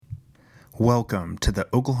Welcome to the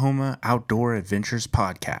Oklahoma Outdoor Adventures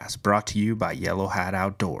Podcast, brought to you by Yellow Hat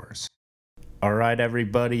Outdoors. All right,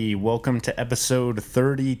 everybody, welcome to episode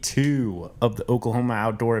 32 of the Oklahoma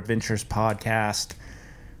Outdoor Adventures Podcast.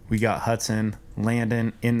 We got Hudson,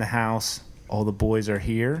 Landon in the house. All the boys are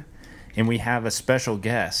here, and we have a special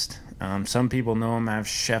guest. Some people know him as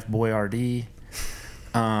Chef Boyardee.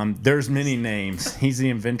 There's many names. He's the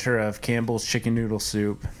inventor of Campbell's Chicken Noodle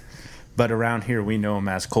Soup. But around here, we know him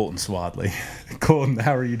as Koltan Swadley. Koltan,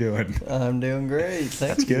 how are you doing? I'm doing great.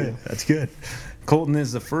 Thank you. That's good. Koltan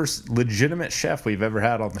is the first legitimate chef we've ever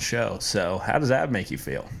had on the show. So how does that make you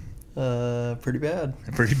feel? Pretty bad.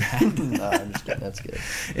 Pretty bad? No, I'm just kidding. That's good.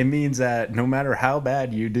 It means that no matter how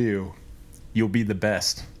bad you do, you'll be the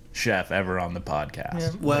best chef ever on the podcast.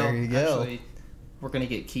 Yeah, well, there you go. Actually, we're going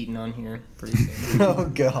to get Keaton on here pretty soon.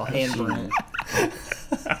 Oh, gosh. And Brent.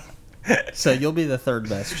 So you'll be the third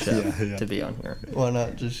best chef to be on here. Why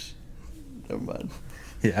not just... Never mind.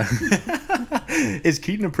 Yeah. Is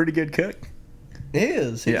Keaton a pretty good cook? He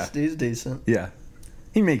is. He's decent. Yeah.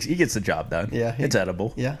 He gets the job done. Yeah. It's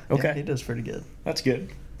edible. Yeah. Okay. Yeah, he does pretty good. That's good.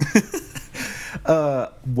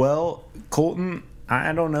 Well, Koltan,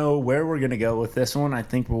 I don't know where we're going to go with this one. I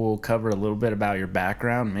think we'll cover a little bit about your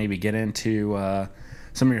background, maybe get into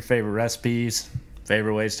some of your favorite recipes,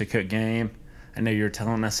 favorite ways to cook game. I know you're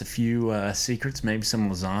telling us a few secrets, maybe some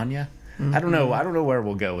lasagna. Mm-hmm. I don't know where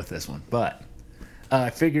we'll go with this one, but I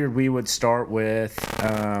figured we would start with,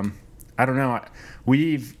 I don't know,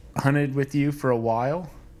 we've hunted with you for a while,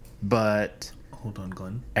 but... Hold on,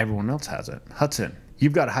 Glenn. Everyone else has it. Hudson,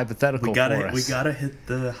 you've got a hypothetical for us. We gotta hit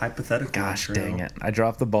the hypothetical. Gosh dang it. I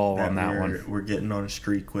dropped the ball on that one. We're getting on a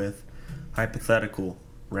streak with. Hypothetical,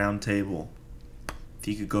 round table. If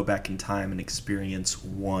you could go back in time and experience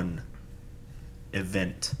one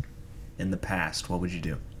event in the past, what would you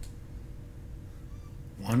do?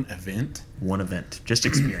 One event? One event. Just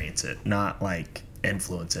experience it. Not like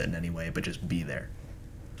influence it in any way, but just be there.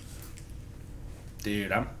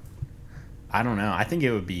 Dude, I don't know. I think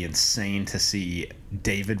it would be insane to see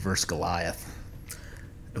David versus Goliath.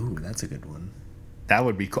 Ooh, that's a good one. That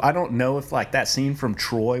would be cool. I don't know if like that scene from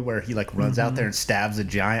Troy where he like runs out there and stabs a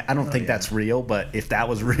giant. I don't think that's real, but if that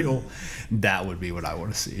was real, that would be what I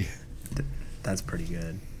want to see. That's pretty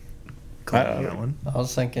good. Cool. That one. I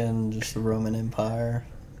was thinking just the Roman Empire.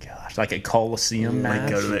 Gosh, like a Colosseum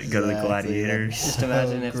match. Like go to the gladiators. Just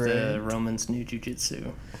imagine if the Romans knew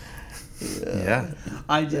jiu-jitsu. Yeah.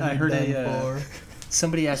 I heard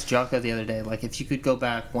somebody asked Jocko the other day, like, if you could go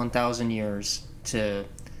back 1,000 years to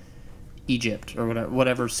Egypt or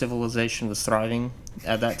whatever civilization was thriving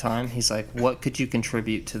at that time, he's like, what could you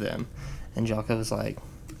contribute to them? And Jocko was like,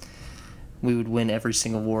 we would win every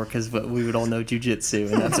single war because we would all know jiu-jitsu,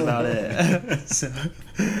 and that's about it. So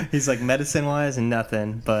he's like, medicine-wise,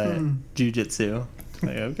 nothing but jiu-jitsu.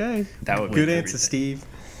 Like, okay. That would be good answer, Steve.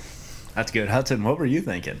 That's good. Hudson, what were you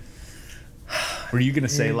thinking? Were you going to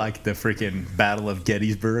say, like, the freaking Battle of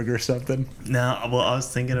Gettysburg or something? No, well, I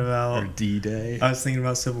was thinking about... Or D-Day? I was thinking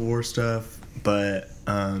about Civil War stuff, but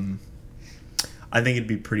I think it'd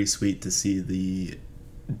be pretty sweet to see the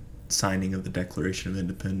signing of the Declaration of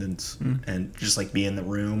Independence and just, like, be in the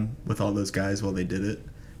room with all those guys while they did it.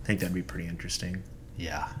 I think that'd be pretty interesting.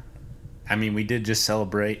 Yeah. I mean, we did just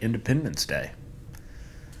celebrate Independence Day.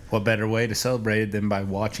 What better way to celebrate it than by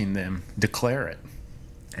watching them declare it?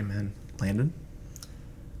 Amen. Landon?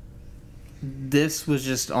 This was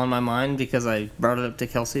just on my mind because I brought it up to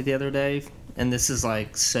Kelsey the other day, and this is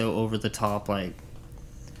like so over the top. Like,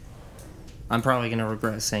 I'm probably gonna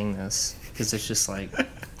regret saying this because it's just like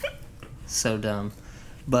so dumb.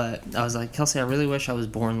 But I was like, Kelsey, I really wish I was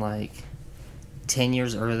born like 10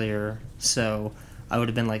 years earlier, so I would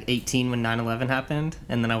have been like 18 when 9/11 happened,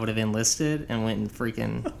 and then I would have enlisted and went and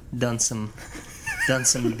freaking done some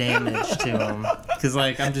damage to them. Because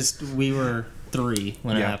like we were 3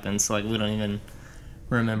 when it happened, so like we don't even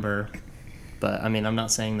remember. But I mean, I'm not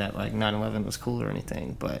saying that like 9/11 was cool or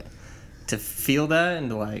anything, but to feel that and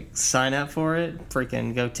to like sign up for it,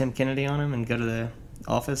 freaking go Tim Kennedy on him and go to the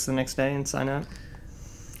office the next day and sign up.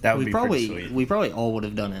 That would be pretty sweet. We probably all would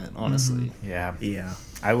have done it, honestly. Mm-hmm. Yeah.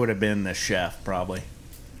 I would have been the chef, probably.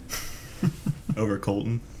 Over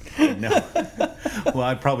Koltan? No. Well,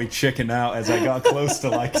 I'd probably chicken out as I got close to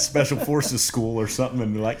like Special Forces school or something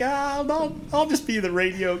and be like, I'll just be the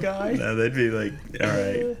radio guy. No, they'd be like, all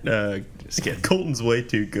right, just kidding. Colton's way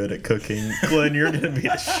too good at cooking. Glenn, you're gonna be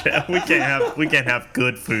the chef. We can't have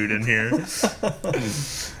good food in here.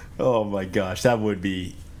 Oh my gosh, that would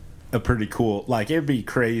be a pretty cool, like, it'd be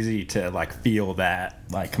crazy to like feel that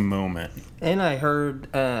like moment. And I heard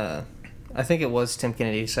I think it was Tim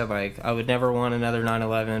Kennedy who said, like, I would never want another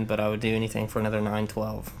 9/11, but I would do anything for another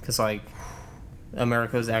 9/12. Because, like,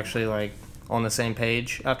 America was actually, like, on the same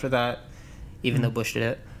page after that, even though Bush did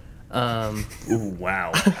it. Ooh,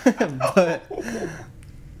 wow. But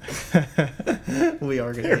we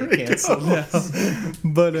are going to get canceled now.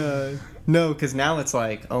 But, no, because now it's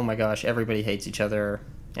like, oh my gosh, everybody hates each other.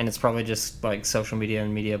 And it's probably just, like, social media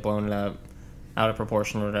and media blowing it up out of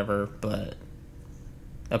proportion or whatever. But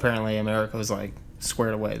apparently America was, like,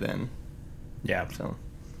 squared away then. Yeah, So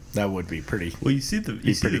that would be pretty. Well, you see the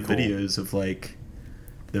pretty cool. videos of like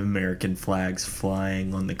the American flags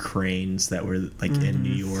flying on the cranes that were like in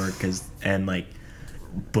New York, and like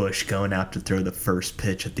Bush going out to throw the first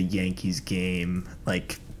pitch at the Yankees game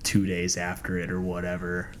like 2 days after it or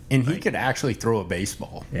whatever. And he could actually throw a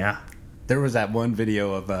baseball. Yeah. There was that one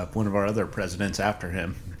video of one of our other presidents after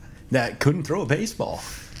him that couldn't throw a baseball.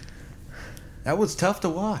 That was tough to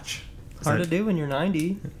watch. hard to do when you're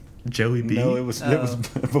 90. Joey B? No, it was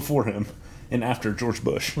before him and after George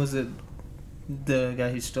Bush. Was it the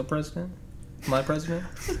guy who's still president? My president?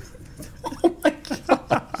 Oh my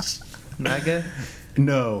gosh. MAGA?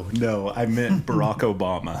 No, I meant Barack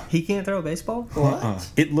Obama. He can't throw a baseball? What?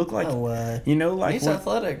 It looked like, No way. you know, like He's what-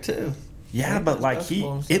 athletic too. yeah, He but plays like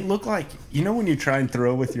basketball and stuff. it looked like, you know, when you try and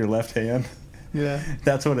throw with your left hand. Yeah.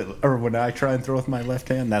 That's what it, or when I try and throw with my left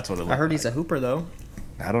hand, that's what it looked I heard like. he's a hooper, though.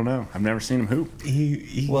 I don't know. I've never seen him hoop.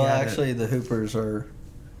 He Well, had actually, the Hoopers are.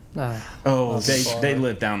 Oh, Not they far. they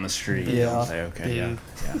live down the street. Yeah. Don't they? Okay, yeah.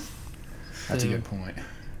 That's a Dude. good point.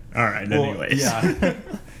 All right, Well, anyways. yeah.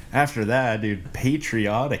 After that, dude,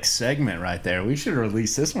 patriotic segment right there. We should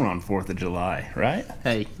release this one on 4th of July, right?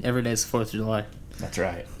 Hey, every day's the 4th of July That's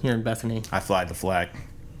right. here in Bethany. I fly the flag.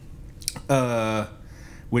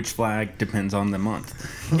 Which flag depends on the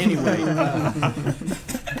month. Anyway,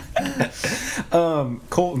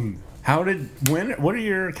 Koltan, what are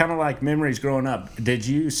your kind of like memories growing up? Did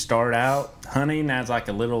you start out hunting as like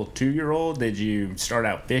a little 2-year-old? Did you start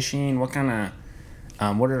out fishing? What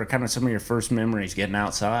are kind of some of your first memories getting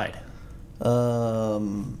outside?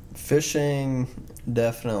 Fishing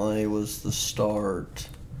definitely was the start,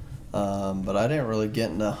 but I didn't really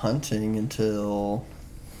get into hunting until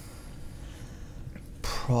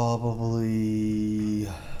probably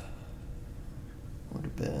would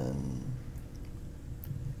have been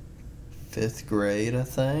 5th grade, I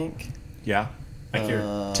think. Yeah, like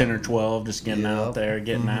you're 10 or 12, just getting out Yep. there,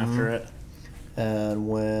 getting after it. And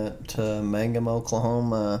went to Mangum,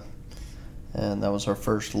 Oklahoma, and that was our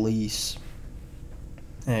first lease.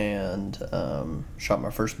 And shot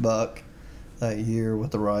my first buck that year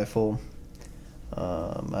with a rifle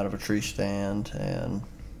out of a tree stand. And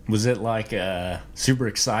Was it like a super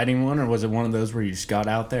exciting one, or was it one of those where you just got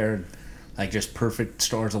out there, like just perfect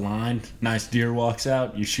stars aligned, nice deer walks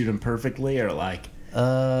out, you shoot them perfectly, or like?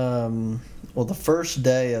 well, the first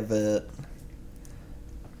day of it,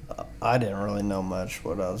 I didn't really know much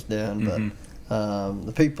what I was doing, but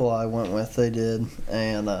the people I went with, they did,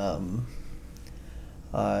 and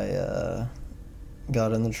I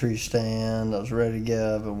got in the tree stand. I was ready to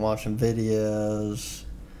go. I've been watching videos,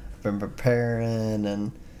 been preparing,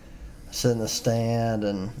 and I sit in the stand,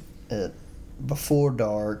 and before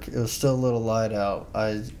dark, it was still a little light out.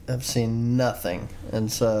 I have seen nothing,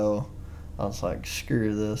 and so I was like,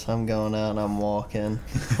 screw this. I'm going out and I'm walking.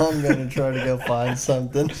 I'm going to try to go find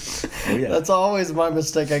something. Oh, yeah. That's always my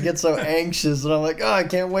mistake. I get so anxious and I'm like, oh, I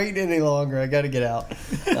can't wait any longer. I got to get out.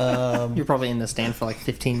 You're probably in the stand for like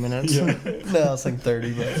 15 minutes. No, it's like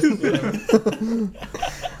 30 but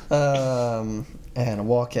and I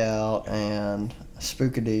walk out and I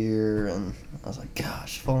spook a deer, and I was like,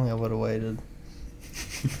 gosh, if only I would have waited.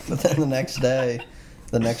 But then the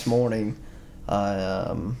next morning,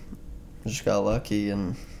 I just got lucky,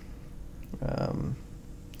 and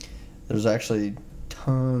there's actually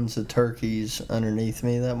tons of turkeys underneath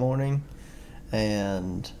me that morning,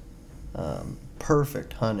 and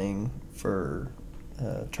perfect hunting for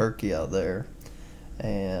turkey out there,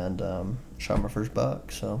 and shot my first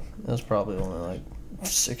buck. So it was probably only like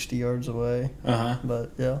 60 yards away.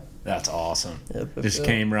 But yeah. That's awesome. Yep, Just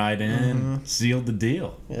came right in, sealed the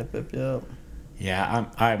deal. Yep. Yeah,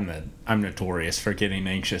 I'm notorious for getting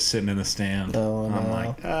anxious sitting in the stand. Oh, I'm no.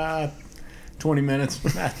 like, 20 minutes.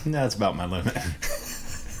 That's about my limit.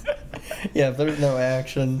 Yeah, if there's no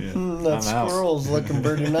action, Yeah. that I'm out. squirrel's looking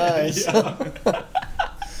pretty nice.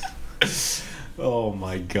 Oh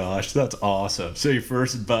my gosh, that's awesome. So your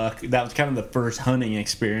first buck, that was kind of the first hunting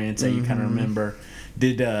experience that you kind of remember.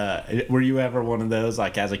 Were you ever one of those,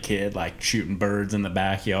 like as a kid, like shooting birds in the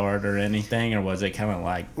backyard or anything, or was it kind of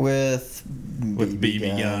like with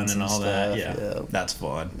BB gun and all stuff, that? Yeah, yep. that's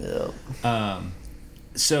fun. Yep.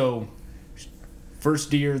 So first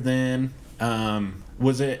deer then,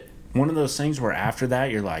 was it one of those things where after that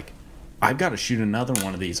you're like, I've got to shoot another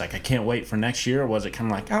one of these, like I can't wait for next year? Or was it kind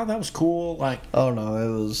of like, oh, that was cool, like? Oh no, it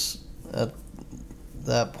was at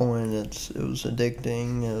that point. It was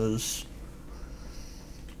addicting. It was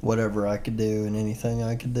whatever I could do and anything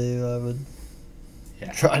I could do, I would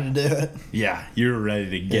try to do it. Yeah, you were ready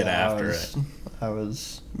to get after it. I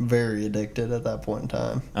was very addicted at that point in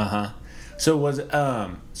time. So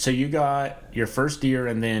so you got your first deer,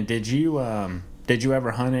 and then did you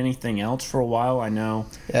ever hunt anything else for a while? I know.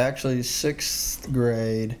 Actually, 6th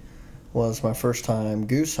grade was my first time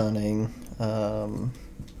goose hunting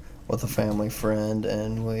with a family friend,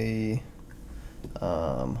 and we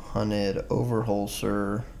hunted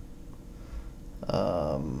overholser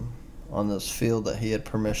on this field that he had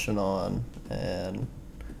permission on, and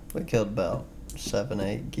we killed about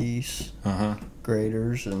 7-8 geese,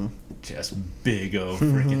 graders, and just big old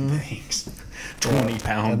freaking things,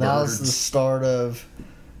 20-pound and that birds. was the start of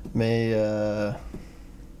me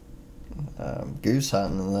goose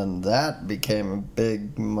hunting, and then that became a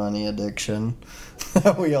big money addiction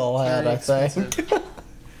that we all had. Very I think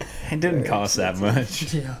It didn't cost that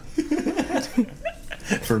much. Yeah.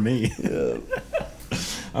 For me. Yeah.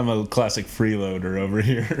 I'm a classic freeloader over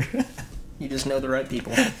here. You just know the right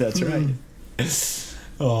people. That's right.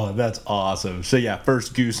 Oh, that's awesome. So yeah,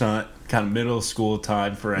 first goose hunt, kind of middle school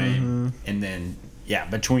time frame, and then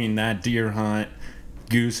between that deer hunt,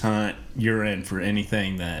 goose hunt, you're in for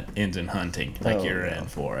anything that ends in hunting. Like you're in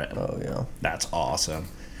for it. Oh yeah. That's awesome.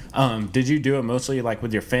 Did you do it mostly like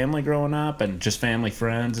with your family growing up and just family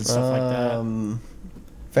friends and stuff like that?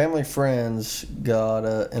 Family friends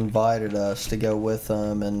invited us to go with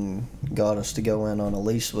them and got us to go in on a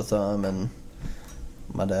lease with them, and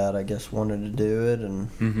my dad, I guess, wanted to do it,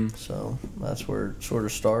 and so that's where it sort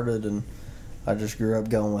of started, and I just grew up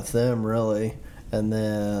going with them, really. And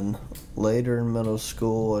then later in middle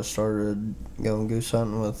school, I started going goose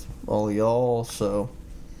hunting with all of y'all, so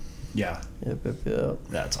Yeah. Yep.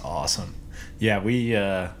 That's awesome. Yeah,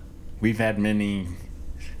 we've had many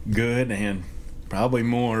good and probably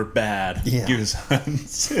more bad goose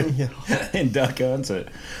hunts and duck hunts at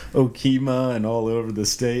Okemah and all over the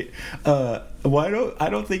state. I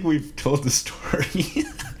don't think we've told the story.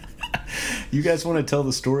 You guys want to tell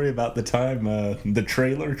the story about the time the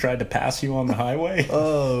trailer tried to pass you on the highway?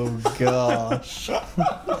 Oh gosh.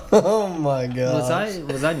 Oh my gosh.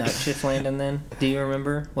 Was I night shift landing then? Do you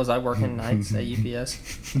remember? Was I working nights at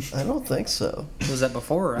UPS? I don't think so. Was that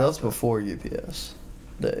before or That was after? before UPS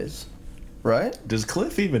days, right? Does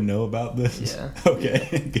Cliff even know about this? Yeah.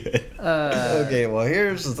 Okay, good. Okay, well,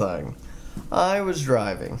 here's the thing. I was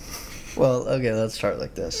driving. Well, okay, let's start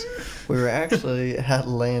like this. We were actually at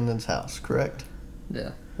Landon's house, correct?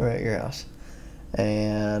 Yeah. We're at your house.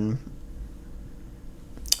 And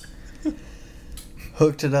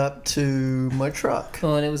hooked it up to my truck.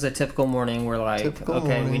 Well, and it was a typical morning where we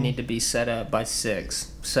morning. need to be set up by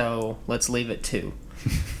 6, so let's leave at 2.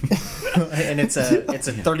 And it's a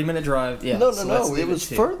 30-minute drive. Yeah. No, leave it at was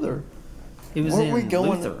 2. further. It was Weren't in we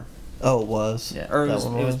going- Luther. Oh, it was? Yeah, or it That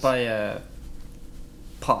one was by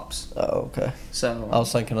Pops. Oh, okay. So I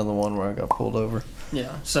was thinking of the one where I got pulled over.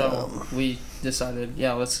 yeah, so we decided,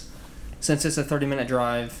 since it's a 30-minute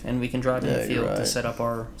drive and we can drive in the Yeah, you're field to right. set up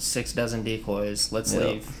our 6 dozen decoys, let's Yep.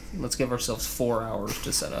 leave. Let's give ourselves 4 hours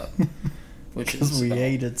to set up, which Because is we about-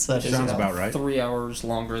 hated which setting is Sounds up. about right. 3 hours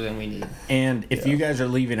longer than we need. And if Yeah. you guys are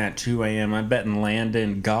leaving at 2 a.m., I bet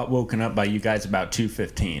Landon got woken up by you guys about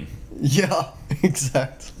 2:15. Yeah,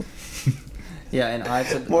 exactly. Yeah, and I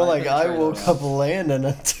put More like put the I trailer woke on. up Landon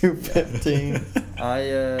at 2:15.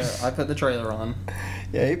 I put the trailer on,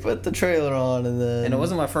 Yeah, he put the trailer on, and then and it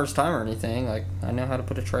wasn't my first time or anything. Like I know how to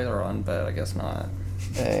put a trailer on, but I guess not.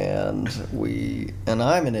 and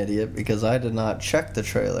I'm an idiot because I did not check the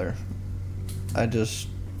trailer. I just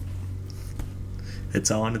It's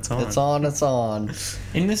on. it's on.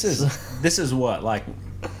 And this is what, like,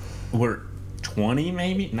 we're 20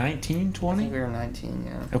 maybe? 19, I 20? think we were 19.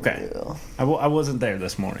 Yeah. Okay. Yeah. I wasn't there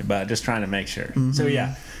this morning, but just trying to make sure. So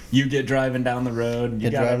yeah, you get driving down the road. You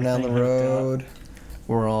Get got driving down the everything hooked up. road.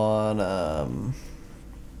 We're on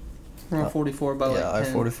We're on 44 by like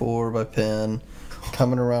 10. I-44 by Penn,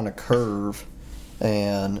 coming around a curve,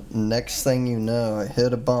 and next thing you know, I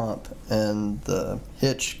hit a bump, and the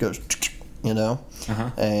hitch goes, Uh-huh.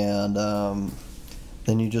 and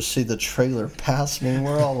then you just see the trailer pass me, and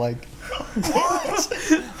we're all like, what?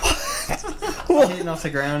 Hitting off the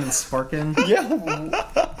ground and sparking. Yeah,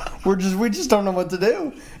 we just don't know what to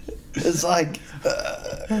do. It's like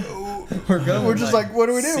we're just like, what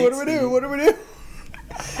do we do? What do we do? What do we do?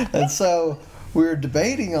 And so we were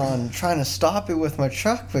debating on trying to stop it with my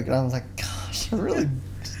truck, but I was like, gosh, I really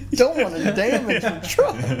don't want to damage the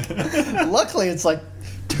truck. Luckily, it's like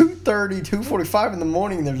 2:30, 2:45 in the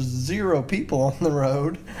morning. There's 0 people on the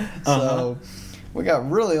road, so we got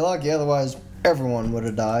really lucky. Otherwise, everyone would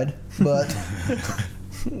have died. But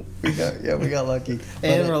we got lucky.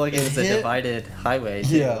 And we're looking at the divided highway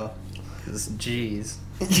too. Yeah. Because, geez.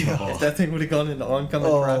 Yeah. If that thing would have gone into oncoming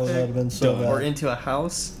Oh, traffic that'd have been so bad. or into a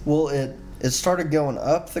house. Well, it started going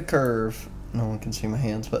up the curve. No one can see my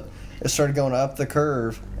hands, but it started going up the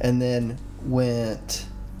curve and then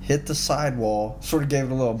hit the sidewall, sort of gave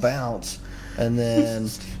it a little bounce, and then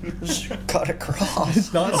cut across.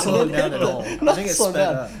 It's not slowing down at all. Not I think it slowed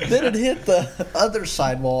sped down. up. Then it hit the other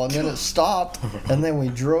sidewall, and then it stopped, and then we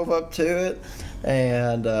drove up to it,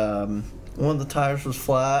 and one of the tires was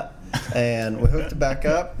flat, and we hooked it back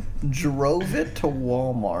up, drove it to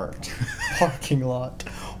Walmart parking lot.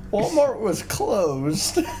 Walmart was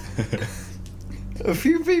closed. A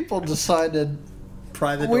few people decided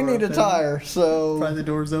we need a tire, so Pry the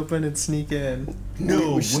doors open and sneak in.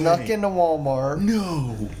 we snuck into Walmart.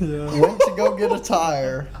 No. Went to go get a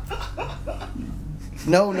tire.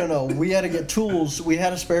 No. We had to get tools. We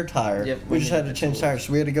had a spare tire. Yep, we we just had to needed change tools. tires,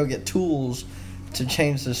 so we had to go get tools to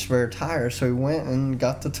change the spare tire. So we went and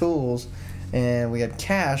got the tools, and we had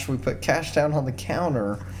cash. We put cash down on the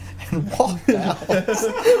counter and walked out.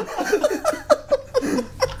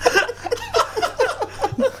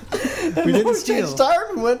 We didn't steal. Changed tires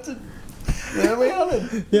and went to. Then we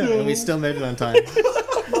hunted. Yeah, and we still made it on time.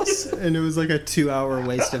 And it was like a 2-hour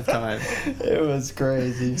waste of time. It was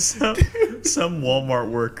crazy. Some Walmart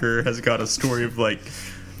worker has got a story of like,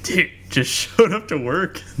 dude, just showed up to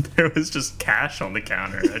work and there was just cash on the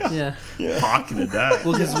counter. Yeah. Pocketed that.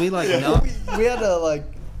 Well, because we knocked. We had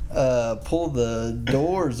to pull the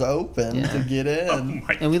doors open Yeah. to get in.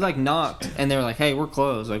 My And we knocked, and they were like, "Hey, we're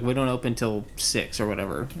closed. We don't open till 6 or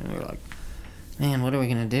whatever." And we were like, "Man, what are we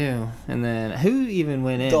gonna do?" And then who even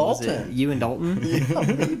went in? Was it Dalton. you and Dalton? Yeah,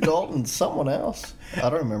 me, Dalton, someone else. I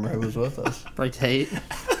don't remember who was with us. Probably Tate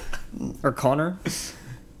or Connor.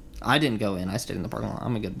 I didn't go in. I stayed in the parking lot.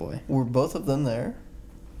 I'm a good boy. Were both of them there?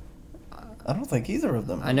 I don't think either of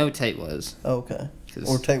them. I know Tate was. Oh, okay. 'Cause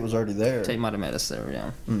Or Tate was already there. Tate might have met us there.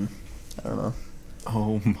 Yeah. I don't know.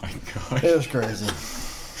 Oh my gosh. It was crazy.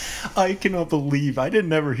 I cannot believe I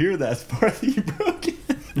didn't ever hear that part that you broke in.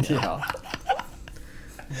 Yeah.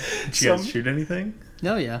 Did you guys shoot anything?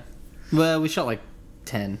 No, yeah. Well, we shot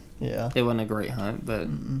 10. Yeah. It wasn't a great hunt, but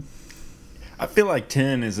I feel like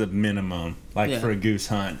 10 is a minimum, Yeah. for a goose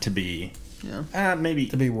hunt to be. yeah. Maybe.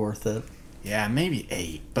 To be worth it. Yeah, maybe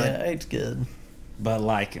 8. But Yeah, 8's good. but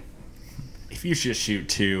if you just shoot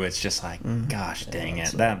 2, it's just gosh dang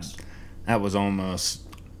that it. sucks. That was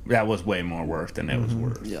way more work than it was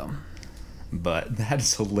worth. Yeah. But that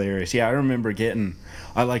is hilarious. Yeah, I remember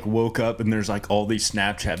I woke up and there's all these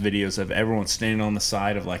Snapchat videos of everyone standing on the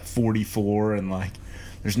side of 44 and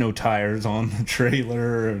there's no tires on the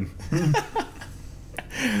trailer and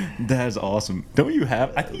that is awesome. I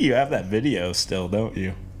think you have that video still, don't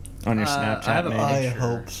you? On your Snapchat, I have a maybe? I picture.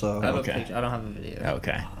 hope so. I have Okay. a picture. I don't have a video.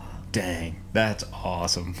 Okay. Dang, that's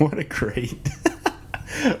awesome. What a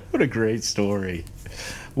great story.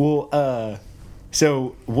 Well,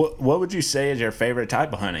 so what would you say is your favorite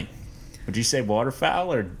type of hunting? Would you say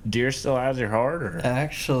waterfowl or deer still has your heart or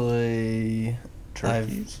Actually,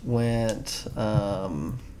 turkeys? I went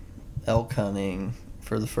elk hunting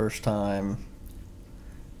for the first time.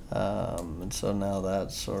 And so now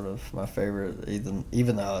that's sort of my favorite,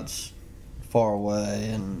 even though it's far away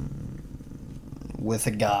and with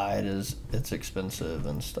a guide it's expensive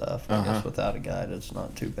and stuff. I guess without a guide it's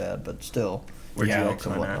not too bad, but still. Where'd you elk elk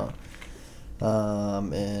and hunt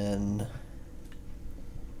whatnot. In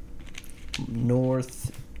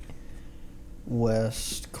northwest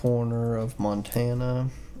corner of Montana,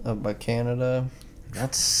 up by Canada.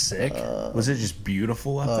 That's sick. Was it just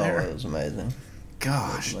beautiful up there? It was amazing.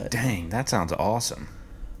 Gosh, amazing. dang, that sounds awesome.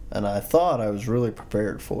 And I thought I was really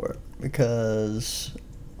prepared for it because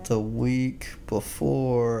the week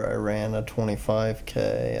before I ran a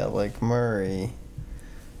 25K at Lake Murray,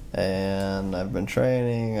 and I've been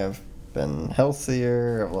training, I've been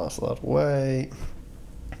healthier, I've lost a lot of weight,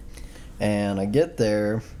 and I get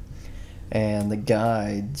there and the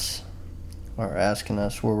guides are asking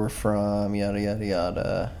us where we're from, yada, yada,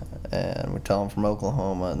 yada. And we tell them from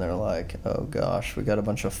Oklahoma, and they're like, oh gosh, we got a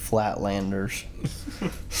bunch of flatlanders.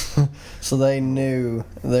 So they knew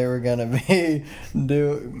they were going to be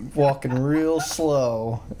walking real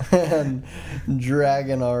slow and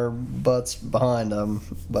dragging our butts behind them.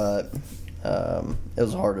 But it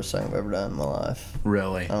was the hardest thing I've ever done in my life.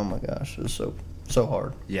 Really? Oh my gosh, it was so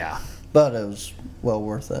hard. Yeah. But it was well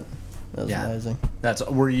worth it. It was amazing.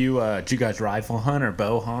 Were you? Did you guys rifle hunt or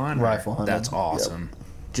bow hunt? Rifle hunt. That's awesome. Yep.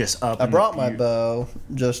 Just up. I brought my bow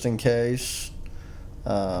just in case,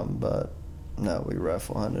 but no, we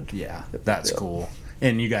rifle hunted. Yeah, that's cool.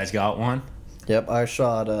 And you guys got one? Yep, I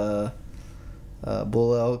shot a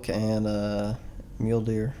bull elk and a mule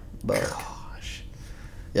deer buck. Gosh.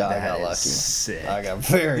 Yeah, I got lucky. Sick. I got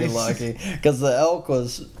very lucky because the elk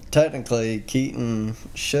was technically Keaton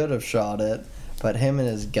should have shot it, but him and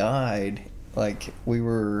his guide, like we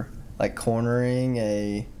were like cornering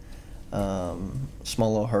a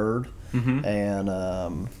small little herd,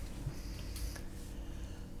 and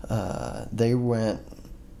they went.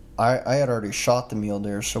 I had already shot the mule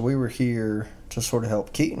deer, so we were here to sort of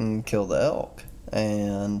help Keaton kill the elk,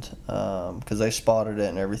 and because they spotted it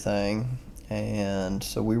and everything, and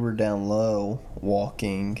so we were down low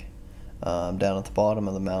walking down at the bottom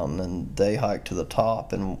of the mountain, and they hiked to the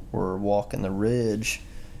top and were walking the ridge,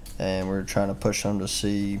 and we were trying to push them to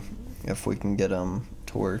see if we can get them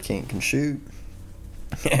to where Keaton can shoot.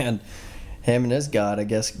 And him and his guide, I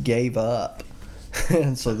guess, gave up.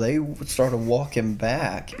 And so they started walking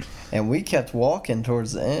back, and we kept walking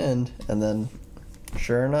towards the end, and then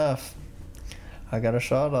sure enough, I got a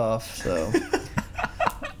shot off. So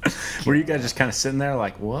were you guys just kind of sitting there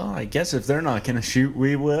like, well, I guess if they're not going to shoot,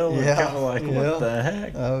 we will? Yeah. Kind of like, what the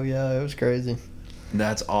heck? Oh, yeah, it was crazy.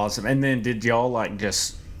 That's awesome. And then did y'all like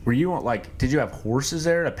just... Were you like? Did you have horses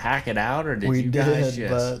there to pack it out, or did we you guys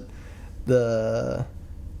just? But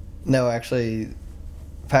no, actually,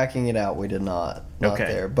 packing it out we did not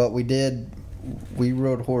there. But we did. We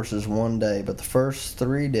rode horses one day, but the first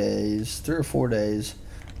 3 or 4 days,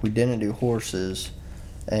 we didn't do horses,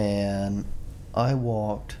 and I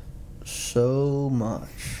walked so much,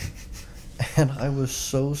 and I was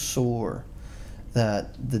so sore.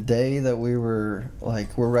 That the day that we're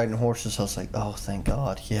riding horses, I was like, oh, thank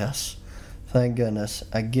God, yes, thank goodness.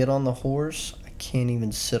 I get on the horse, I can't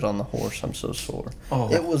even sit on the horse, I'm so sore.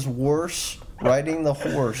 Oh. It was worse riding the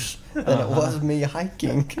horse than it was me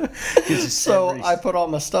hiking. So I put all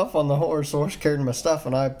my stuff on the horse carried my stuff,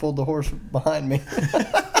 and I pulled the horse behind me.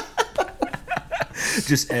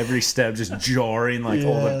 Just every step just jarring, like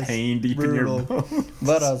all the pain deep brutal. In your bones.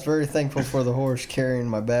 But I was very thankful for the horse carrying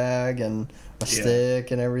my bag and my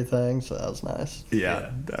stick and everything, so that was nice.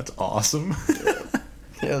 Yeah. That's awesome.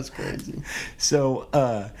 It was crazy.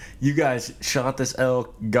 So you guys shot this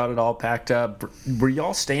elk, got it all packed up. Were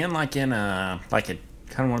y'all staying like in a kind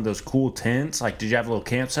of one of those cool tents? Like, did you have a little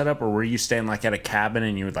camp set up, or were you staying like at a cabin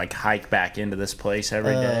and you would like hike back into this place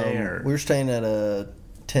every day? Or we were staying at a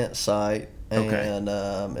tent site, and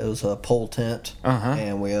it was a pole tent,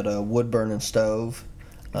 and we had a wood burning stove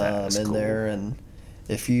in cool. there, and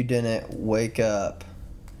if you didn't wake up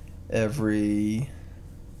every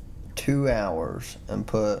 2 hours and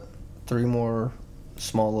put 3 more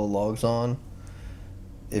small little logs on,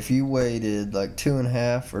 if you waited like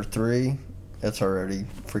 2.5 or 3, it's already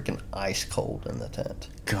freaking ice cold in the tent.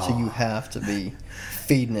 God. So you have to be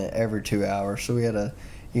feeding it every 2 hours. So we had to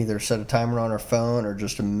either set a timer on our phone or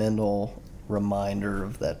just a mental reminder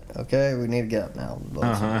of that, okay, we need to get up now.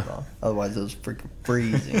 Otherwise it was freaking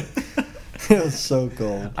freezing. It was so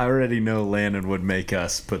cold. I already know Landon would make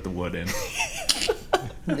us put the wood in.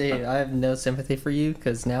 Dude, I have no sympathy for you,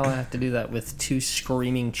 because now I have to do that with 2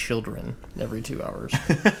 screaming children every 2 hours.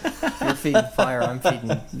 You're feeding fire, I'm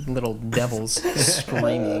feeding little devils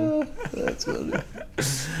screaming. That's funny.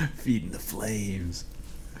 Feeding the flames.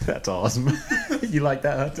 That's awesome. You like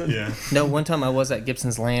that, Hudson? Yeah. No, one time I was at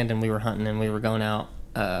Gibson's Land, and we were hunting, and we were going out.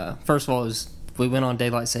 First of all, we went on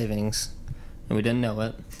daylight savings, and we didn't know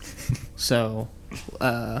it. So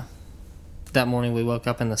that morning we woke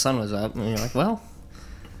up and the sun was up, and you're like, well,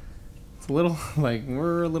 it's a little, like,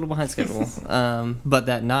 we're a little behind schedule. But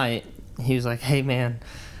that night, he was like, hey, man,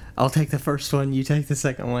 I'll take the first one, you take the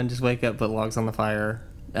second one, just wake up, put logs on the fire.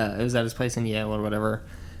 It was at his place in Yale or whatever.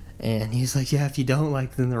 And he's like, yeah, if you don't,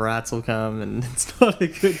 like, then the rats will come, and it's not a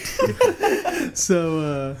good deal.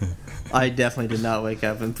 So I definitely did not wake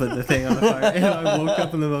up and put the thing on the fire. And I woke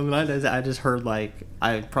up in the moment I just heard, like,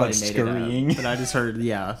 I probably like made scurrying. it up. But I just heard,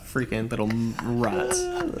 freaking little rats.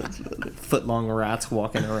 Foot-long rats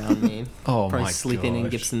walking around me. Oh, probably my sleeping in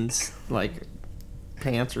gosh. Gibson's, like,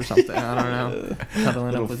 pants or something. I don't know.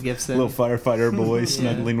 Cuddling up with Gibson. Little firefighter boy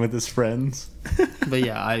snuggling with his friends. But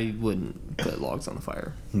yeah, I wouldn't put logs on the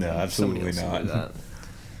fire. No, absolutely not.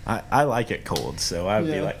 I like it cold, so I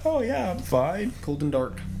would be like, oh yeah, I'm fine. Cold and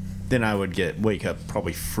dark. Then I would wake up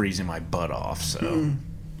probably freezing my butt off, so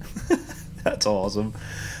that's awesome.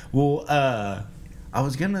 Well, I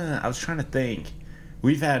was trying to think.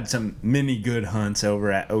 We've had some many good hunts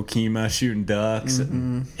over at Okima shooting ducks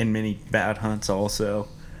and many bad hunts also.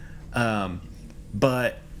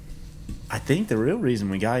 But I think the real reason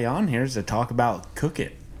we got you on here is to talk about cooking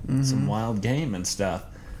some wild game and stuff.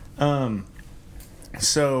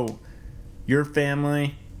 So your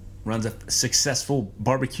family runs a successful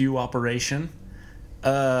barbecue operation.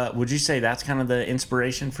 Would you say that's kind of the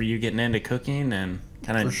inspiration for you getting into cooking and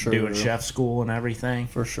kind of doing chef school and everything?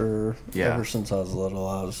 For sure. Yeah. Ever since I was little,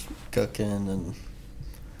 I was cooking and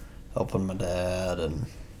helping my dad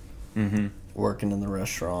and working in the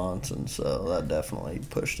restaurants, and so that definitely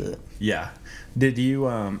pushed it. Yeah. Did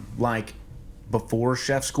you before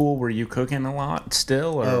chef school? Were you cooking a lot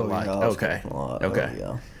still, or I was cooking a lot. Okay.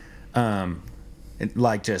 Oh, yeah.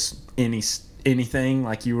 Like just anything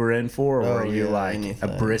like you were in for, or were you like anything.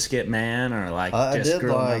 a brisket man, or like I just did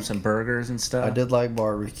grilling up some burgers and stuff? I did like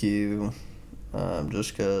barbecue,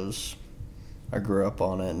 just because I grew up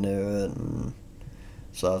on it and knew it, and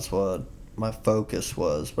so that's what my focus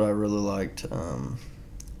was. But I really liked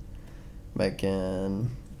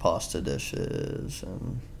making pasta dishes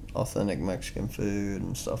and authentic Mexican food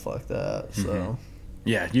and stuff like that. So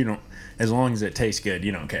yeah, you don't, as long as it tastes good,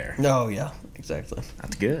 you don't care. Oh yeah, exactly.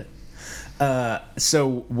 That's good.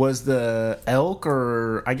 So was the elk,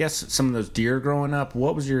 or I guess some of those deer growing up,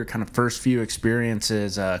 what was your kind of first few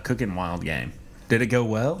experiences cooking wild game? Did it go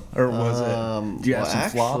well, or was it? Did you have some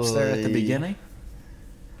flops there at the beginning?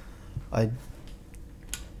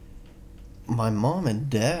 My mom and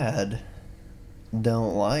dad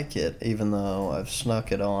don't like it, even though I've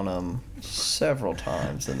snuck it on them several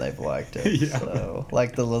times and they've liked it. Yeah. So,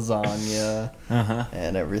 like the lasagna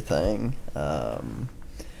and everything.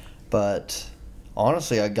 But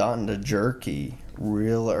honestly, I got into jerky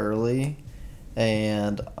real early,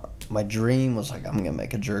 and my dream was like, I'm going to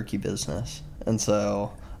make a jerky business. And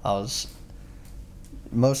so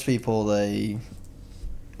most people, they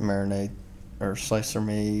marinate or slice their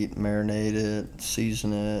meat, marinate it,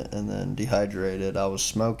 season it, and then dehydrate it. I was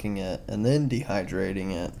smoking it and then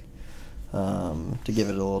dehydrating it to give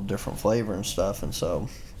it a little different flavor and stuff. And so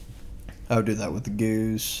I would do that with the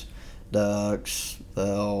goose, ducks, the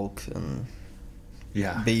elk, and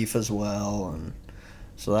beef as well. And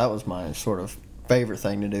so that was my sort of favorite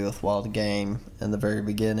thing to do with wild game in the very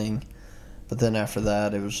beginning. But then after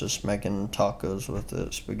that, it was just making tacos with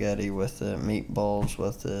it, spaghetti with it, meatballs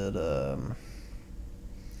with it,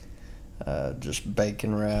 just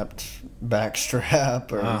bacon wrapped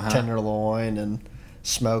backstrap or tenderloin, and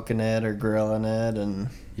smoking it or grilling it, and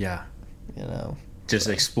just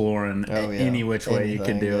exploring any which way you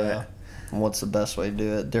can do it. And what's the best way to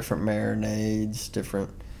do it? Different marinades, different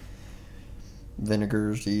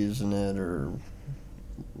vinegars to use in it, or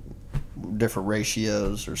different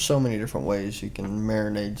ratios. There's so many different ways you can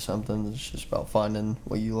marinate something. It's just about finding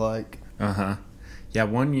what you like. Yeah,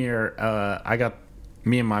 one year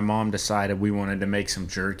me and my mom decided we wanted to make some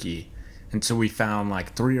jerky, and so we found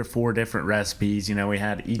like 3 or 4 different recipes. We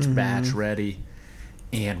had each batch ready,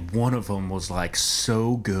 and one of them was like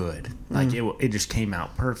so good, like it just came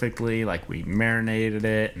out perfectly. Like we marinated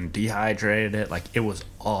it and dehydrated it, like it was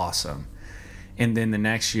awesome. And then the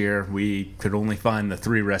next year, we could only find the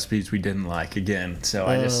 3 recipes we didn't like again. So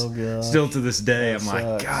I still to this day, I'm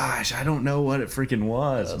like, gosh, I don't know what it freaking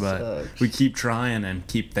was. But we keep trying and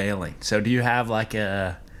keep failing. So do you have like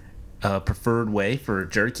a preferred way for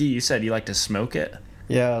jerky? You said you like to smoke it?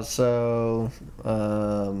 Yeah, so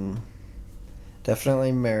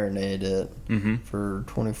definitely marinate it for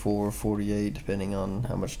 24, 48, depending on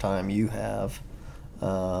how much time you have,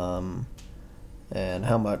 and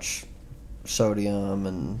how much sodium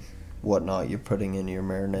and whatnot you're putting in your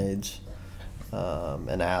marinades,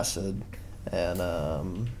 and acid,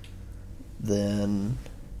 and then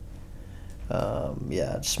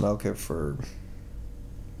smoke it for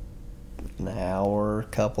an hour,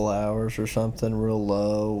 couple hours or something, real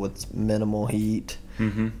low with minimal heat,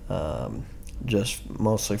 just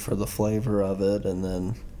mostly for the flavor of it. And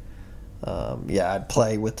then I'd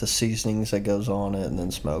play with the seasonings that goes on it and then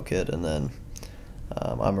smoke it. And then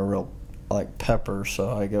I'm a real like pepper, so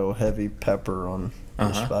I go heavy pepper on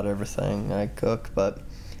just about everything I cook, but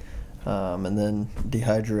and then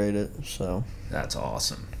dehydrate it. So that's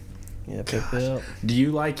awesome. Yep. Do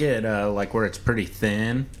you like it like where it's pretty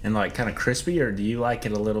thin and like kind of crispy, or do you like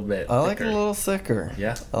it a little bit thicker? I like it a little thicker.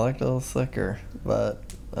 Yeah? I like it a little thicker. But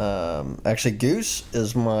actually, goose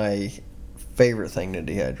is my favorite thing to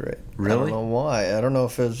dehydrate. Really? I don't know why. I don't know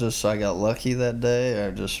if it was just I got lucky that day.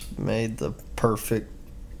 I just made the perfect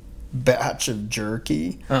batch of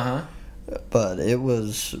jerky. Uh-huh. But it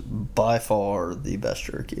was by far the best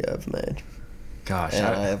jerky I've made. Gosh. And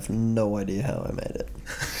I have no idea how I made it.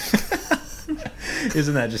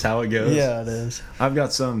 Isn't that just how it goes? Yeah, it is. I've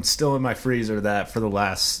got some still in my freezer that for the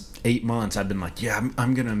last 8 months I've been like, yeah,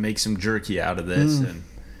 I'm going to make some jerky out of this. And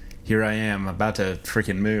here I am about to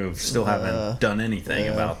freaking move. Still haven't done anything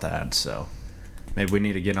about that. So maybe we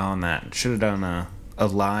need to get on that. Should have done a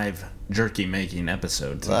live jerky making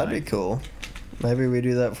episode tonight. That'd be cool. Maybe we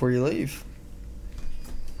do that before you leave.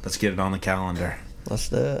 Let's get it on the calendar. Let's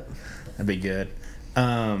do it. That'd be good.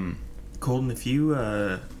 Koltan, if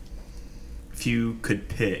you could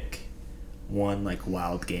pick one like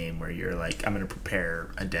wild game where you're like, I'm gonna prepare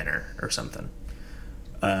a dinner or something,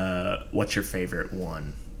 what's your favorite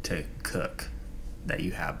one to cook that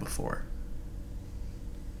you have before?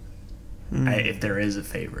 If there is a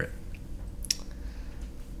favorite.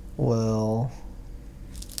 Well,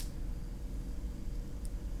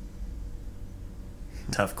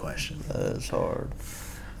 Tough question. that is hard.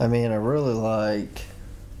 I mean, I really like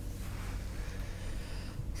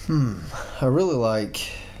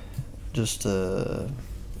just a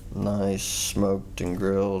nice smoked and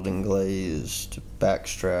grilled and glazed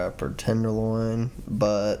backstrap or tenderloin.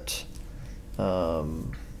 But I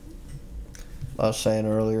was saying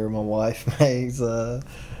earlier, my wife makes elk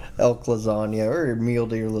lasagna or mule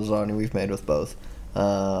deer lasagna. We've made with both,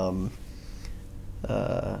 and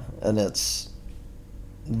it's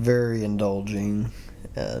very indulging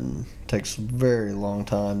and takes a very long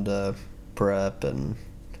time to prep and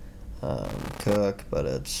cook, but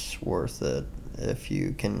it's worth it if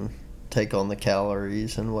you can take on the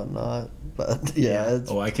calories and whatnot. But yeah,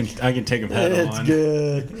 it's, I can take them head it's on.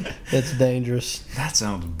 good. It's dangerous. That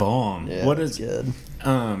sounds bomb. Yeah, What it's is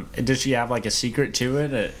good? Does she have like a secret to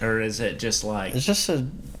it, or is it just like? It's just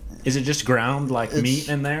Is it just ground like It's- meat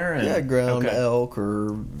in there? And, yeah, ground okay. elk or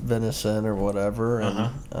venison or whatever,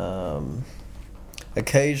 and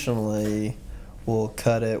occasionally we'll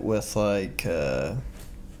cut it with like 10%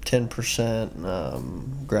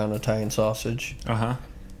 ground Italian sausage. Uh-huh.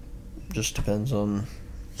 Just depends on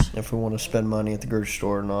if we want to spend money at the grocery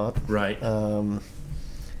store or not. Right. I'm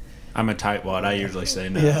a tightwad. I usually say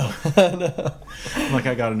no. Yeah, I know. I'm like,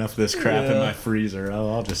 I got enough of this crap in Yeah. my freezer.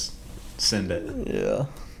 Oh, I'll just send it. Yeah,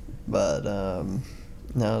 but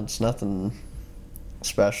no, it's nothing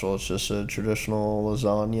special. It's just a traditional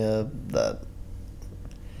lasagna that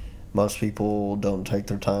most people don't take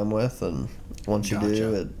their time with, and once you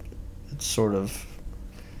do, Gotcha. it's sort of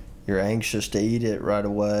you're anxious to eat it right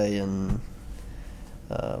away, and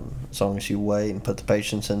as long as you wait and put the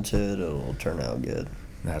patience into it, it'll turn out good.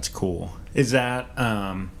 That's cool. Is that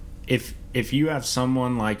if you have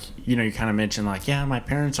someone like, you know, you kind of mentioned like, yeah, my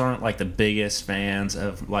parents aren't like the biggest fans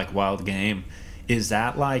of like wild game. Is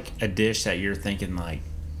that like a dish that you're thinking like,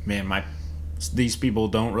 man, these people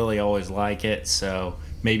don't really always like it, so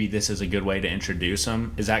maybe this is a good way to introduce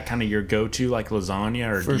them? Is that kind of your go-to like lasagna,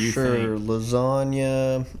 or For do you sure, think?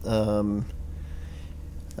 lasagna,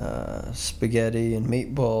 spaghetti and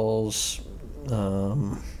meatballs,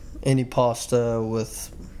 any pasta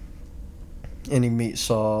with any meat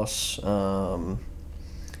sauce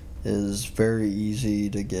is very easy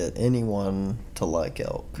to get anyone to like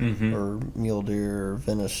elk Mhm. or mule deer or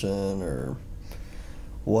venison or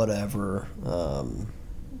whatever.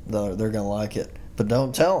 They're gonna like it, but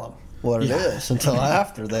don't tell them what it is until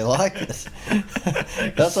after they like it.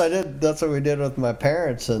 That's what I did. That's what we did with my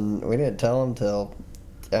parents, and we didn't tell them till,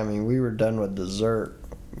 I mean, we were done with dessert.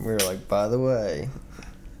 We were like, by the way,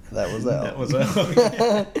 that was elk. That was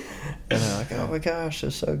elk. And they're like, oh my gosh,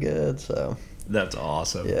 it's so good. So That's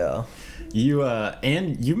awesome. yeah. You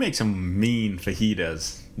and you make some mean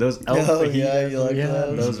fajitas. Those elk Oh, fajitas, yeah, you like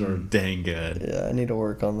those? those are dang good. Yeah, I need to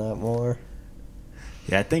work on that more.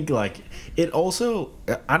 Yeah, I think like it also,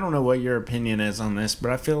 I don't know what your opinion is on this,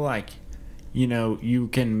 but I feel like, you know, you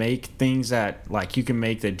can make things that like you can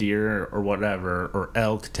make the deer or whatever or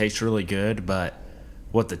elk taste really good, but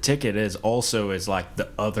what the ticket is also is like the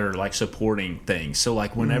other like supporting things. So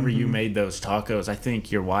like whenever you made those tacos, I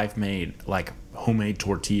think your wife made like homemade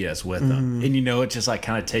tortillas with them, and you know, it just like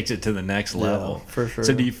kind of takes it to the next level. for sure.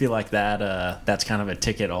 So do you feel like that that's kind of a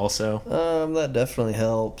ticket also? That definitely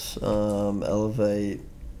helps elevate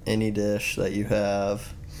any dish that you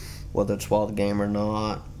have, whether it's wild game or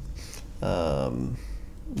not.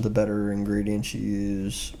 the better ingredients you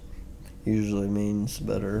use usually means the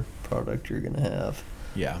better product you're going to have.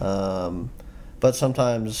 Yeah. But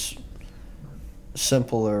sometimes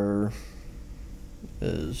simpler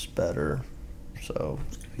is better. So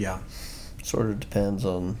Yeah. sort of depends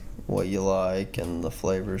on what you like and the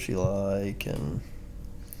flavors you like, and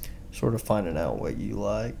sort of finding out what you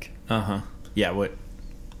like. Yeah, what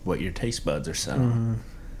your taste buds are selling.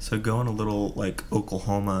 So going a little like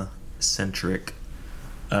Oklahoma centric,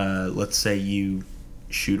 let's say you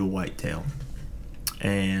shoot a whitetail,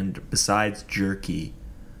 and besides jerky,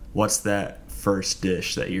 what's that first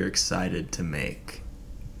dish that you're excited to make?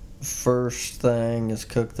 First thing is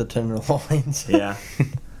cook the tenderloins. Yeah.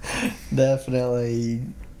 Definitely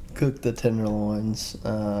cook the tenderloins.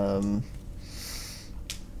 One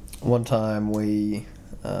time we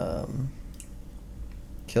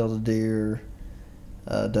killed a deer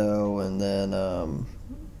doe, and then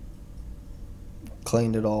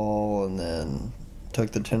cleaned it all, and then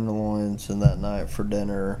took the tenderloins, and that night for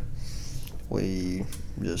dinner we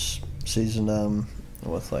just seasoned them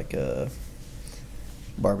with like a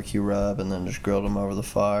barbecue rub, and then just grilled them over the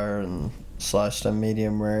fire and sliced them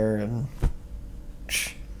medium rare, and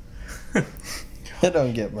it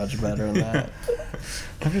don't get much better than that.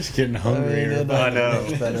 I'm just getting hungrier. It don't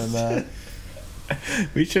get much better than that.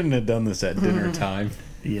 We shouldn't have done this at dinner time.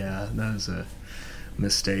 Yeah, that was a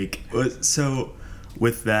mistake. So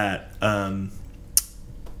with that,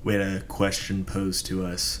 we had a question posed to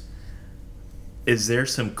us. Is there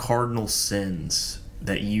some cardinal sins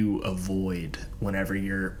that you avoid whenever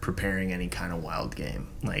you're preparing any kind of wild game?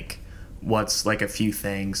 Like, what's like a few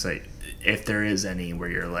things, like, if there is any, where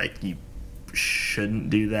you're like, you shouldn't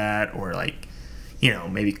do that, or like, you know,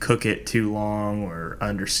 maybe cook it too long or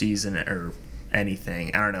under season it or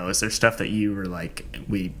anything? I don't know. Is there stuff that you were like,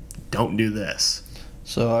 we don't do this?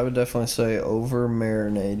 So I would definitely say over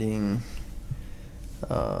marinating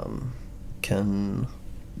can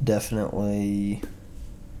definitely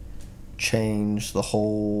change the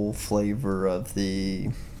whole flavor of the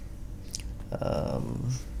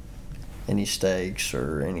any steaks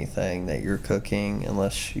or anything that you're cooking,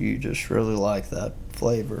 unless you just really like that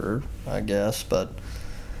flavor, I guess. But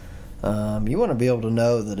you want to be able to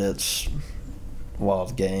know that it's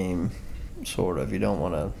wild game, sort of. You don't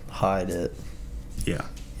want to hide it. Yeah.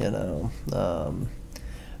 You know.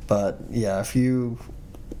 But yeah, if you,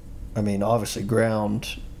 I mean, obviously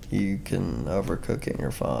ground, you can overcook it and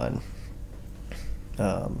you're fine.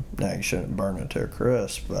 Now you shouldn't burn it to a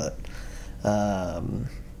crisp, but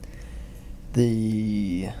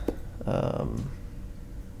the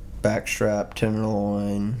backstrap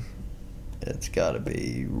tenderloin, it's got to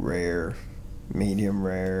be rare, medium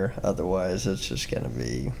rare. Otherwise, it's just going to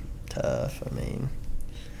be tough. I mean,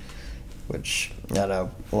 which I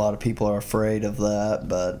know a lot of people are afraid of that,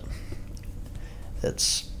 but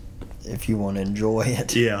it's, if you want to enjoy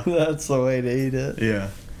it, Yeah. that's the way to eat it. Yeah.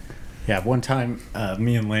 Yeah, one time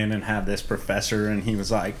me and Landon had this professor, and he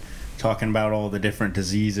was like talking about all the different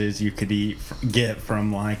diseases you could get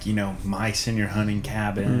from, like, you know, mice in your hunting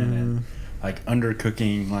cabin and like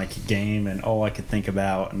undercooking like game, and all I could think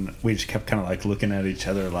about, and we just kept kind of like looking at each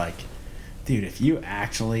other like, dude, if you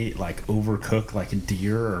actually like overcook like a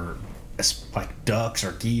deer or like ducks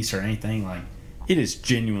or geese or anything, like, it is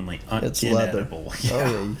genuinely It's inedible. leather.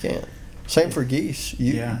 Oh yeah, you can't. Same for geese.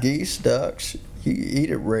 Geese, ducks, you eat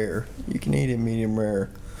it rare. You can eat it medium rare.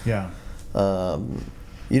 Yeah.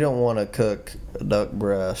 You don't want to cook a duck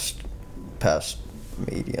breast past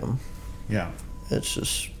medium. Yeah. It's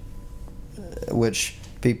just, which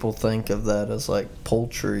people think of that as like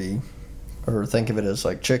poultry, or think of it as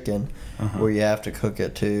like chicken, where you have to cook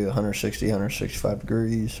it to 160, 165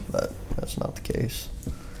 degrees, but that's not the case.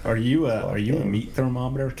 Are you a meat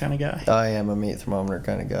thermometer kind of guy? I am a meat thermometer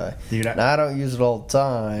kind of guy. Dude, now, I don't use it all the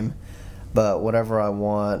time, but whatever I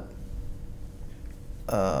want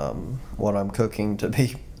what I'm cooking to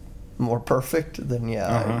be more perfect, then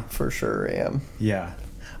yeah, I for sure am. Yeah.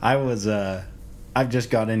 I've just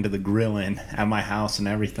got into the grilling at my house and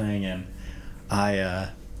everything, and I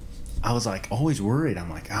was like always worried. I'm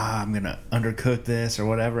like, I'm gonna undercook this or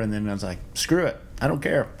whatever, and then I was like, screw it, I don't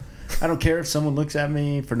care. I don't care if someone looks at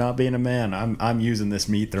me for not being a man. I'm using this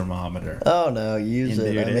meat thermometer. Oh no, use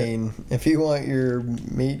it. I mean, if you want your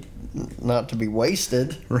meat not to be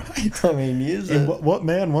wasted, right? I mean, use and it. What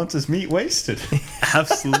man wants his meat wasted?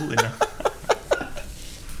 Absolutely not.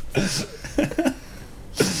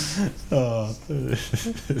 Oh,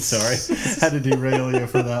 sorry, had to derail you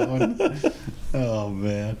for that one. Oh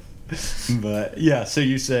man. But yeah, so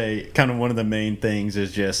you say kind of one of the main things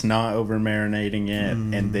is just not over marinating it,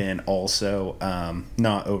 and then also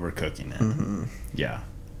not overcooking it. Yeah.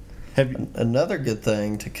 Have you? Another good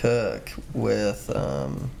thing to cook with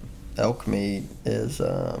elk meat is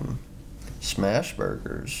smash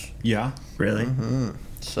burgers. Yeah. Really?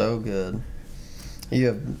 So good.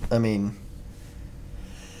 Because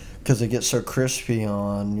they get so crispy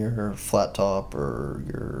on your flat top or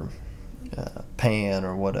your pan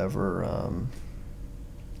or whatever.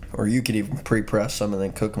 Or you could even pre-press some and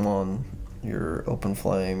then cook them on your open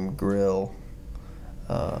flame grill.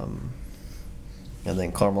 And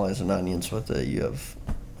then caramelizing onions with it. You have,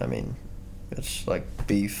 it's like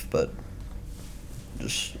beef, but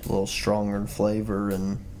just a little stronger in flavor,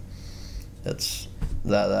 and it's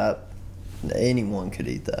that anyone could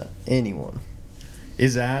eat that. Anyone.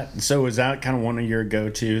 Is that kind of one of your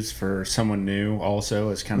go-tos for someone new also,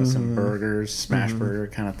 as kind of some burgers, smash burger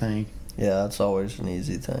kind of thing? Yeah, it's always an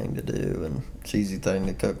easy thing to do, and it's an easy thing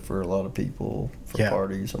to cook for a lot of people for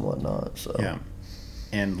parties and whatnot. So yeah.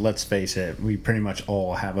 And let's face it, we pretty much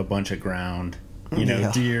all have a bunch of ground,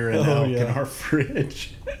 deer and elk in our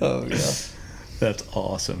fridge. Oh, yeah. That's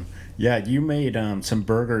awesome. Yeah, you made some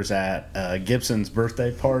burgers at Gibson's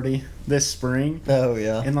birthday party this spring. Oh,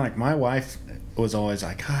 yeah. And, like, my wife was always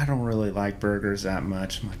like, I don't really like burgers that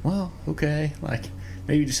much. I'm like, well, okay. Like,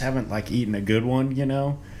 maybe you just haven't, like, eaten a good one,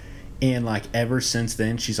 And, like, ever since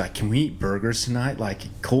then, she's like, can we eat burgers tonight? Like,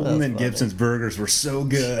 Koltan and Gibson's burgers were so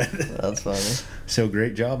good. That's funny. So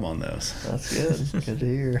great job on those. That's good. Good to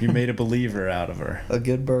hear. You made a believer out of her. A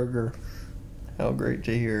good burger. How great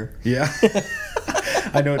to hear. Yeah.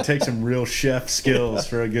 I know it takes some real chef skills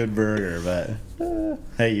for a good burger, but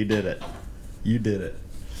hey, you did it. You did it.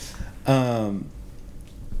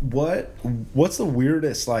 What's the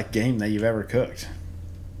weirdest, like, game that you've ever cooked?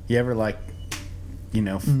 You ever, like,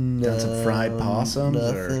 done some fried possums?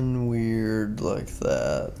 Nothing weird like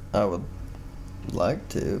that. I would like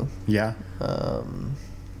to. Yeah. I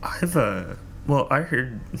heard.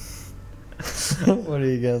 What are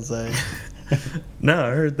you gonna say? No, I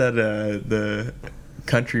heard that the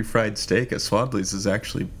country fried steak at Swadley's is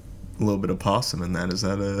actually a little bit of possum in that. Is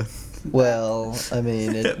that a... Well,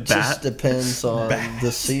 it just depends on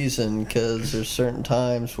the season, because there's certain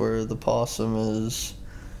times where the possum is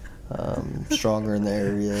stronger in the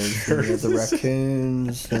area. Sure. You have the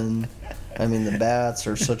raccoons, and the bats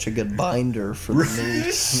are such a good binder for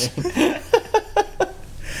the meat.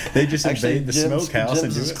 They just invade the smokehouse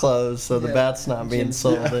and do is it. closed, so the bat's not being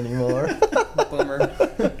sold anymore. Bummer.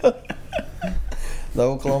 The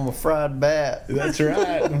Oklahoma fried bat. That's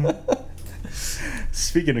right.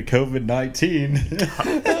 Speaking of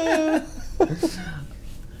COVID-19.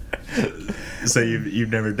 So you've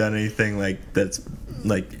never done anything like that's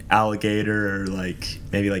like alligator, or like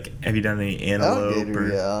maybe like, have you done any antelope? Alligator,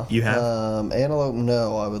 yeah. You have? Antelope,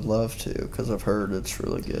 no. I would love to, because I've heard it's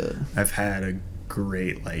really good. I've had a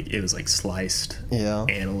great, like, it was like sliced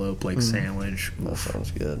antelope, like sandwich. That sounds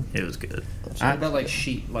good. It was good. What about like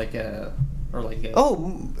sheep, or like goat?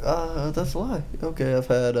 Oh, that's a lie. Okay, I've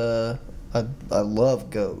had I love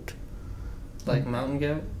goat. Like mountain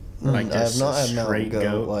goat? Like I have not had mountain straight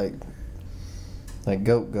goat? like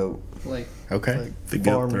goat. Like Okay. Like The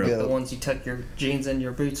goat farm throat. the goat. ones you tuck your jeans into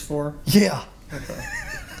your boots for? Yeah, Okay.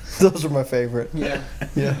 those are my favorite. Yeah.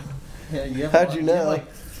 Yeah. Yeah. You have How'd you You know? have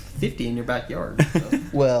like 50 in your backyard. So.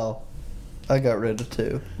 Well, I got rid of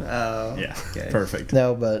 2. Oh. Yeah. Okay. Perfect.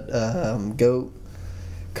 No, but goat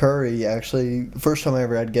curry, actually, first time I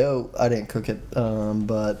ever had goat, I didn't cook it,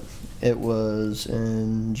 but it was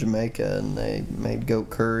in Jamaica, and they made goat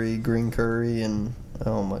curry, green curry, and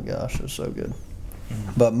oh my gosh, it was so good.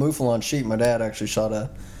 But mouflon sheep, my dad actually shot a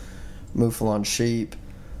mouflon sheep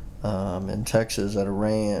in Texas at a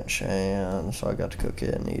ranch, and so I got to cook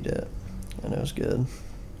it and eat it, and it was good.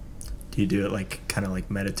 Do you do it like kind of like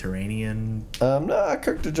Mediterranean? No, I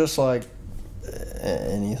cooked it just like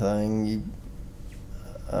anything.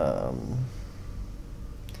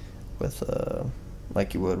 With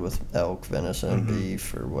like you would with elk, venison,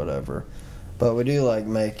 beef, or whatever. But we do like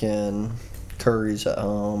making curries at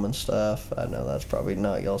home and stuff. I know that's probably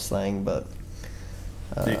not y'all's thing, but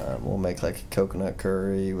we'll make like a coconut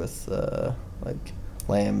curry with like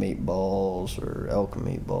lamb meatballs or elk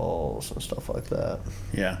meatballs and stuff like that.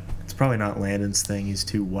 Yeah. It's probably not Landon's thing. He's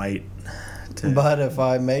too white. But if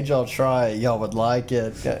I made y'all try it, y'all would like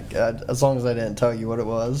it, as long as I didn't tell you what it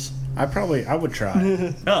was. I would try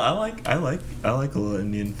it. No, I like a little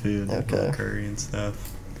Indian food, Okay. little curry and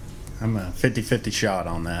stuff. I'm a 50-50 shot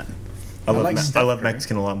on that. I love curry.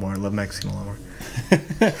 Mexican a lot more.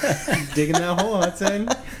 Digging that hole, that's in.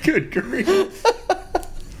 Good grief.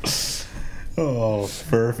 Oh,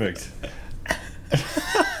 perfect.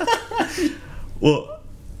 Well,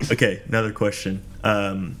 okay, another question.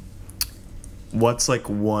 what's like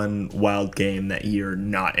one wild game that you're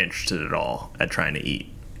not interested at all at trying to eat?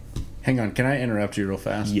 Hang on, can I interrupt you real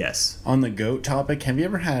fast? Yes. On the goat topic, have you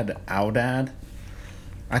ever had Aoudad?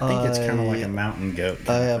 I think it's kind of like a mountain goat.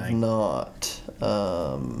 I have not.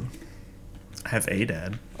 I have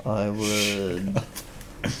Adad. I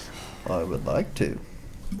would like to,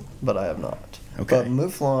 but I have not. Okay. But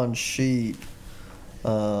Mouflon sheep,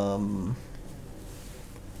 I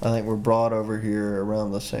think were brought over here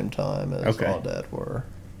around the same time as Aoudad were.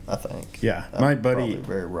 I think. Yeah, I'm my buddy. Probably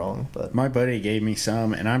very wrong, but My buddy gave me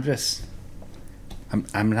some, and I'm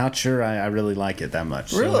not sure I really like it that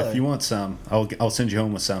much. Really? So if you want some, I'll send you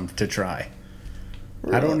home with some to try.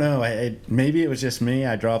 really? I don't know. Maybe it was just me.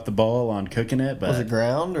 I dropped the ball on cooking it, but Was it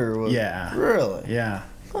ground or was Yeah. Really? yeah.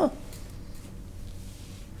 Huh.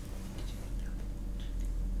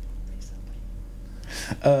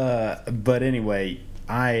 But anyway,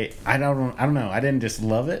 I don't know. I didn't just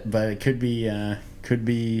love it, but it could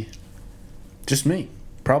be just me.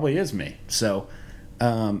 Probably is me. So,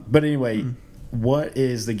 but anyway, what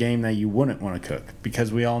is the game that you wouldn't want to cook?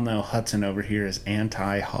 Because we all know Hudson over here is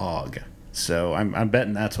anti-hog. So I'm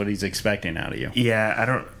betting that's what he's expecting out of you. Yeah, I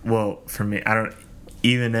don't. Well, for me, I don't.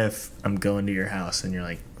 Even if I'm going to your house and you're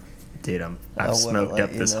like, dude, I've wouldn't smoked let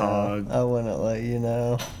up you this know. hog. I wouldn't let you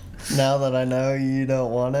know. Now that I know you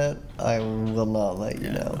don't want it, I will not let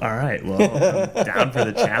you know. All right, well, I'm down for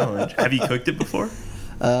the challenge. Have you cooked it before?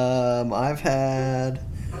 I've had.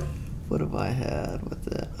 What have I had with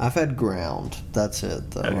it? I've had ground. That's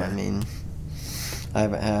it, though. Okay. I mean, I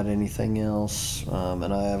haven't had anything else,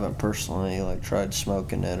 and I haven't personally tried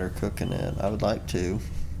smoking it or cooking it. I would like to.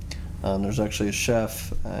 There's actually a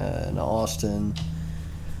chef in Austin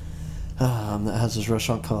that has this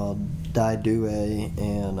restaurant called Dai Due,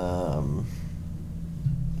 and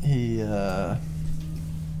he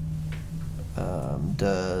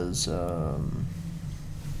does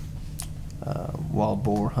wild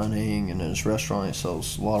boar hunting, and in his restaurant he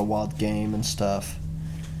sells a lot of wild game and stuff.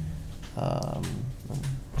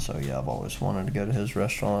 So yeah, I've always wanted to go to his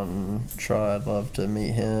restaurant and try. I'd love to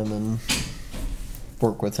meet him and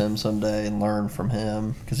work with him someday and learn from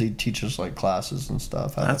him, because he teaches classes and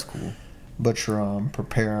stuff. How That's to cool. butcher them,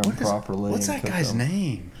 prepare them properly. What's and that cook guy's 'em.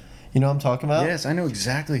 name? You know what I'm talking about? Yes, I know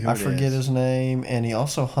exactly who I it is. forget his name, and he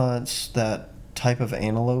also hunts that type of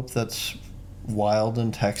antelope that's wild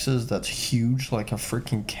in Texas. That's huge, like a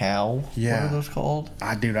freaking cow. Yeah. What are those called?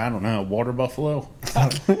 Dude, I don't know. Water buffalo?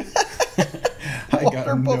 I got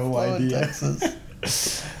Water no buffalo in idea.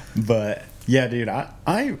 Texas. But yeah, dude,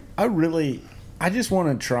 I really just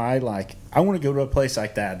want to try, I want to go to a place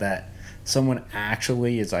like that someone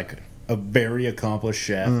actually is a very accomplished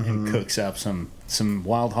chef and cooks up some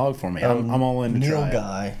wild hog for me. I'm all in to Neil try it.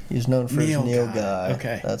 Guy. He's known for Neil his Neil Guy. Guy.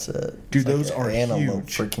 Okay. That's it. Dude, It's like those an are antelope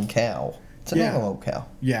huge. freaking cow. It's an Yeah. antelope cow.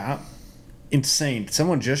 Yeah, insane.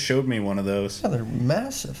 Someone just showed me one of those, Yeah, they're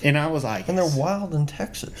massive. and I was like, And they're wild in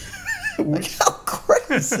Texas. How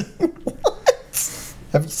crazy. What?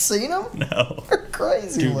 Have you seen them? No. They're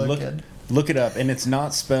crazy dude, looking. look it up, and it's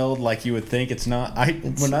not spelled like you would think. It's not.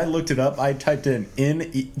 When I looked it up, I typed in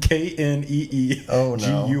KNEE Oh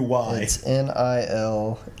no. GUY. It's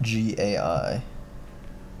NILGAI.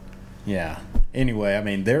 Yeah. Anyway, I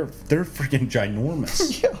mean they're freaking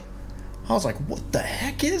ginormous. Yeah. I was like, what the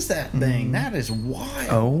heck is that thing? That is wild.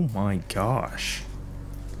 Oh my gosh.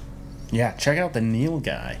 Yeah, check out the Neil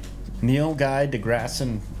Guy. Neil Guy, deGrasse,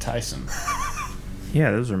 and Tyson. Yeah,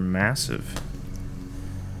 those are massive.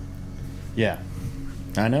 Yeah,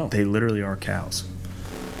 I know. They literally are cows.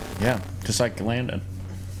 Yeah, just like Landon.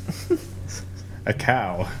 A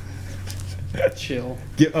cow. Chill.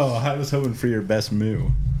 I was hoping for your best moo.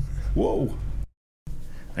 Whoa.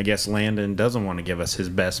 I guess Landon doesn't want to give us his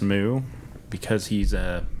best moo because he's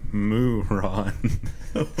a moo Ron.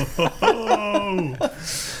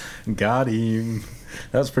 Got him.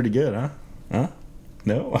 That was pretty good, huh? Huh?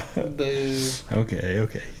 No? Boo.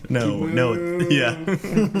 Okay. No, yeah.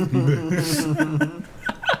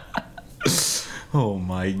 Oh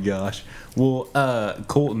my gosh. Well,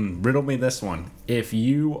 Colton, riddle me this one. If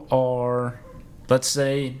you are, let's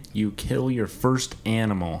say you kill your first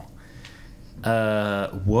animal,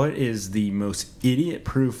 what is the most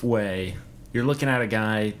idiot-proof way? You're looking at a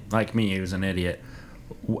guy like me who's an idiot.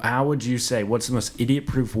 How would you say, what's the most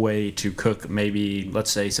idiot-proof way to cook maybe,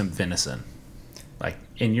 let's say, some venison?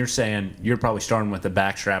 And you're saying you're probably starting with the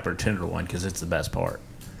backstrap or tenderloin because it's the best part.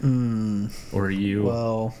 Or are you?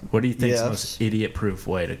 Well, what do you think is the yes. most idiot-proof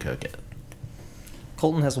way to cook it?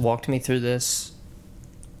 Colton has walked me through this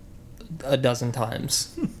a dozen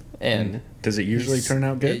times, and Does it usually turn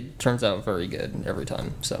out good? It turns out very good every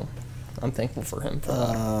time. So, I'm thankful for him for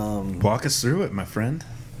that. Walk us through it, my friend.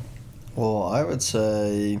 Well, I would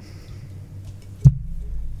say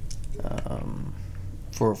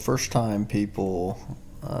for first-time people,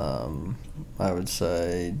 I would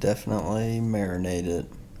say definitely marinate it.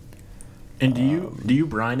 And do you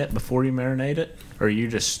brine it before you marinate it, or you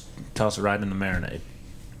just toss it right in the marinade?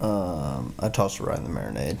 I toss it right in the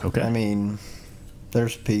marinade. Okay. I mean,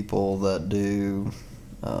 there's people that do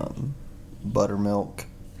buttermilk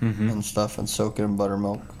and stuff and soak it in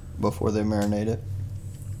buttermilk before they marinate it.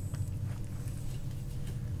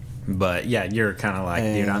 But yeah, you're kind of like,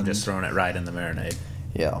 dude, I'm And- just throwing it right in the marinade.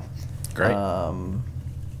 Yeah. Great.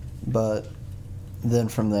 But then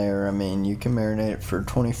from there, I mean, you can marinate it for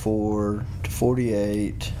 24 to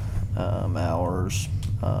 48 hours.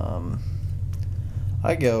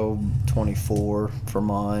 I go 24 for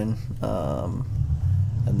mine,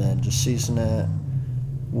 and then just season it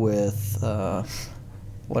with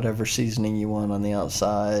whatever seasoning you want on the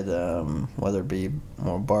outside, whether it be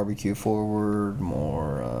more barbecue forward,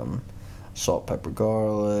 more salt, pepper,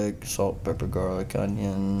 garlic,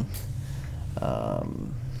 onion.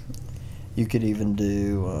 You could even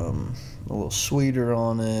do a little sweeter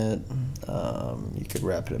on it. You could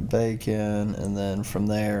wrap it in bacon, and then from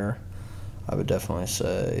there, I would definitely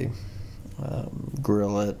say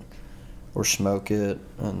grill it or smoke it,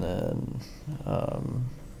 and then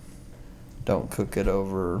don't cook it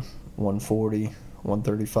over 140,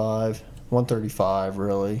 135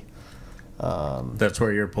 really. That's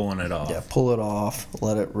where you're pulling it off. Yeah, pull it off,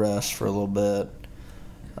 let it rest for a little bit.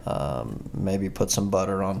 Maybe put some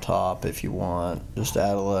butter on top if you want. Just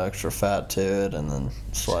add a little extra fat to it, and then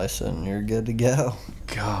slice it, and you're good to go.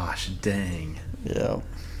 Gosh, dang. Yeah.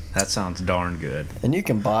 That sounds darn good. And you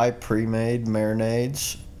can buy pre-made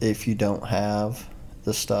marinades if you don't have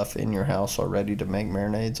the stuff in your house already to make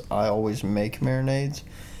marinades. I always make marinades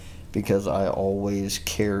because I always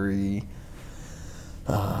carry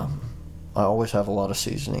I always have a lot of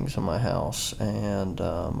seasonings in my house, and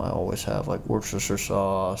I always have like Worcestershire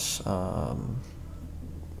sauce,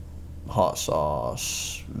 hot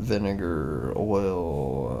sauce, vinegar,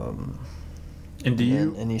 oil, And do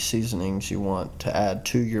you and any seasonings you want to add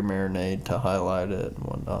to your marinade to highlight it and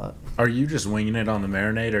whatnot. are you just winging it on the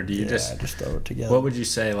marinade, or do you I just throw it together. What would you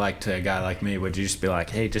say, like, to a guy like me? Would you just be like,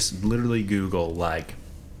 hey, just literally Google, like,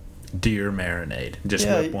 deer marinade? Just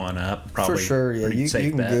Yeah, whip one up? Probably For sure, yeah. pretty You safe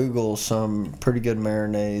can bet. Google some pretty good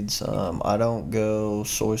marinades. I don't go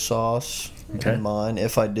soy sauce Okay. in mine.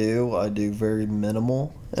 If I do very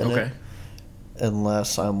minimal in Okay. it,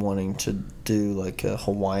 unless I'm wanting to do like a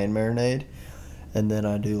Hawaiian marinade. And then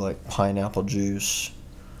I do like pineapple juice.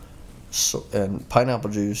 And pineapple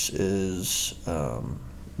juice is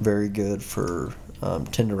very good for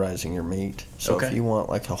tenderizing your meat. So Okay. if you want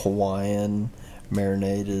like a Hawaiian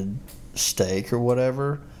marinated steak or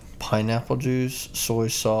whatever, pineapple juice, soy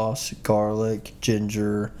sauce, garlic,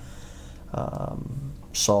 ginger,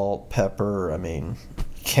 salt, pepper. I mean,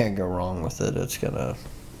 you can't go wrong with it. It's gonna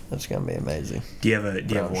be amazing. Do you have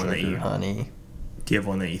Brown one that sugar, you honey. Do you have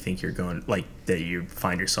one that you think you're going, like, that you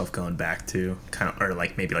find yourself going back to, kind of, or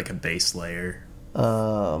like maybe like a base layer?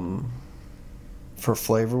 For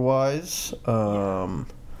flavor wise, I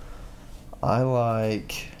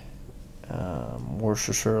like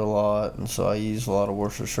Worcestershire a lot, and so I use a lot of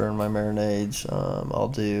Worcestershire in my marinades. I'll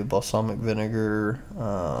do balsamic vinegar.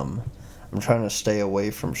 I'm trying to stay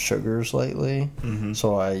away from sugars lately,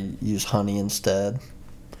 so I use honey instead.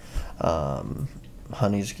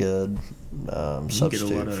 Honey's good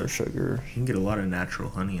substitute for sugar. You can get a lot of natural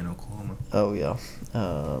honey in Oklahoma. Oh yeah.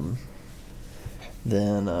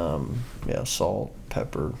 Then salt,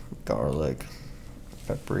 pepper, garlic,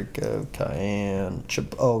 paprika, cayenne,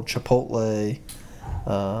 chipotle.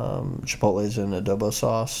 Chipotle's in adobo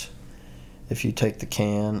sauce. If you take the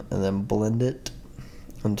can and then blend it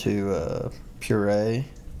into a puree,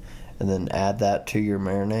 and then add that to your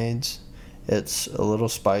marinades, it's a little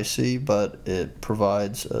spicy, but it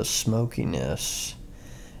provides a smokiness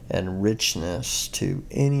and richness to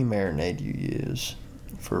any marinade you use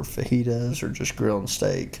for fajitas or just grilling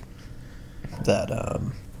steak. That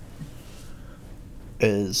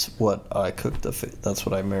is what I cook that's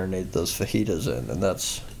what I marinate those fajitas in, and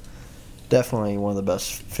that's definitely one of the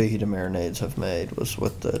best fajita marinades I've made was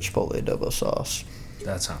with the chipotle adobo sauce.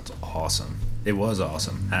 That sounds awesome. It was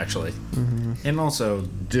awesome, actually. And also,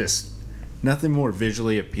 just nothing more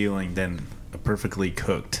visually appealing than a perfectly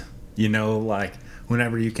cooked. You know, like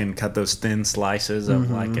whenever you can cut those thin slices of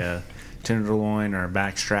like a tenderloin or a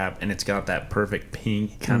backstrap, and it's got that perfect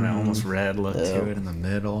pink, kind of almost red look to it in the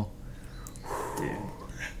middle. Dude.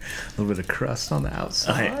 little bit of crust on the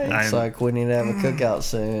outside. It's like we need to have a cookout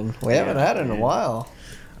soon. We haven't had it in a while.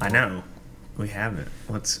 I know. We haven't.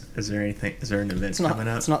 Is there an event coming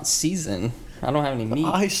up? It's not season. I don't have any meat.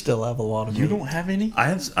 I still have a lot of You meat. don't have any? I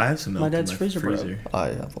have some milk My in dad's my freezer freezer. broke. I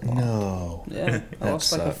have a lot. No. Yeah, I That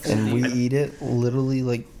lost like a sucks. full And we deep. eat it literally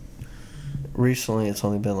like recently. It's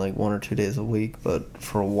only been like 1 or 2 days a week, but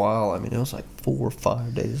for a while, I mean, it was like 4 or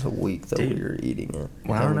 5 days a week that Dude, we were eating it.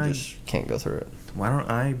 why And don't we I- just can't go through it. Why don't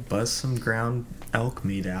I buzz some ground elk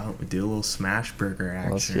meat out? We do a little smash burger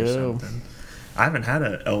Let's action or go. something. I haven't had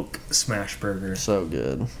an elk smash burger. So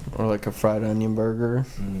good. Or like a fried onion burger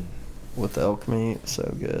Mm. with the elk meat.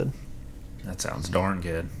 So good. That sounds darn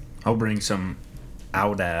good. I'll bring some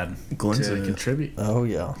Aoudad Glenn's to a- contribute. Oh,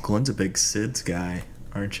 yeah. Glenn's a big SIDS guy,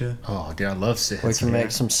 aren't you? Oh, dude, I love Sid's. We can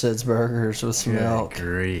make some Sid's burgers with some Good elk.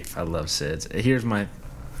 grief, I love Sid's.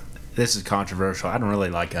 This is controversial. I don't really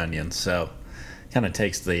like onions, so kind of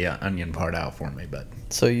takes the onion part out for me. But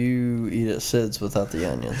So you eat at Sid's without the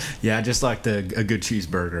onions. yeah, I just like a good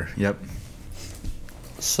cheeseburger. Yep.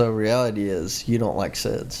 So reality is you don't like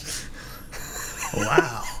Sid's.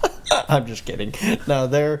 Wow. I'm just kidding. No,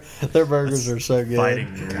 their burgers are so good.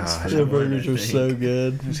 Fighting words. Gosh. for Their one, burgers I are so think.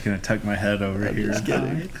 good. I'm just gonna tuck my head over I'm here. just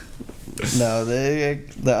kidding. No,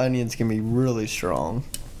 the onions can be really strong.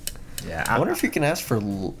 Yeah, I wonder if you can ask for.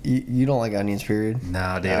 You don't like onions, period.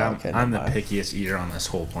 No, dude, Oh, okay, I'm the never mind. pickiest eater on this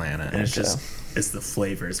whole planet. And it's Okay. it's the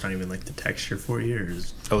flavor. It's not even like the texture for you, or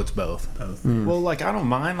is Oh, it's both. both? Well, like I don't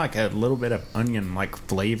mind like a little bit of onion like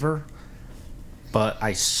flavor, but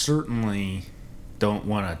I certainly don't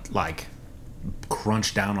want to like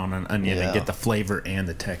crunch down on an onion Yeah. and get the flavor and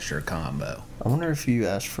the texture combo. I wonder if you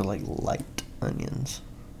ask for like light onions.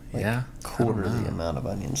 Like Yeah, quarter I don't the know. amount of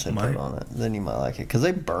onions they Might- put on it, then you might like it because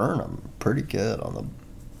they burn them pretty good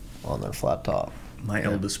on their flat top. My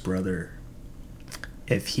eldest brother,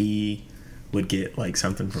 if he would get like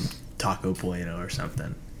something from Taco Bueno or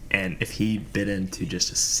something, and if he bit into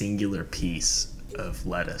just a singular piece of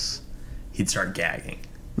lettuce, he'd start gagging.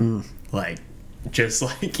 Like, just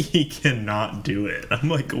like he cannot do it. I'm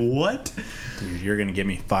like, what? Dude, you're gonna get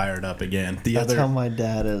me fired up again. That's how my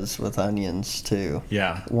dad is with onions too.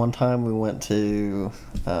 Yeah. One time we went to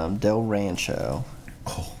Del Rancho,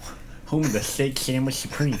 Oh, home of the steak sandwich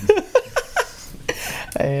supreme.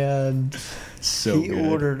 and So he good.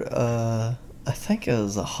 ordered I think it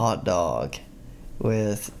was a hot dog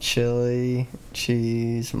with chili,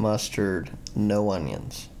 cheese, mustard, no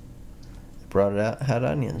onions. Brought it out, had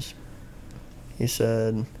onions. He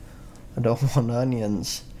said, I don't want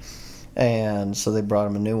onions. And so they brought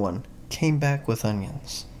him a new one. Came back with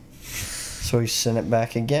onions. So he sent it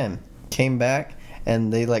back again. Came back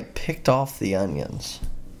and they like picked off the onions.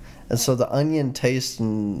 And so the onion taste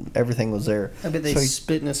and everything was there. I bet they So he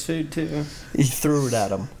spit in his food too. he threw it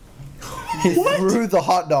at him. He threw the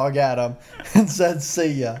hot dog at him and said, see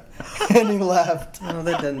ya. And he left. Oh,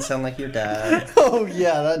 that doesn't sound like your dad. Oh,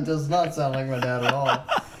 yeah, that does not sound like my dad at all.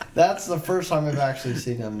 That's the first time I've actually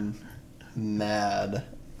seen him mad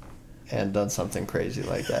and done something crazy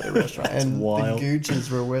like that at a restaurant. And wild. the Gooches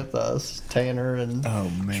were with us, Tanner and Oh,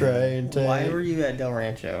 man. Trey and Tay. Why were you at Del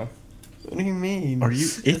Rancho? What do you mean? Are you?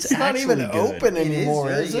 It's not even actually good. open anymore,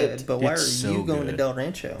 very is good, it? but why It's are so you going to good. Del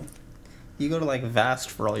Rancho? You go to like Vast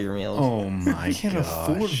for all your meals. Oh my I can't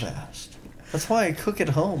afford gosh. Vast. That's why I cook at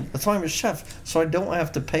home. That's why I'm a chef, so I don't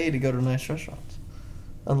have to pay to go to nice restaurants.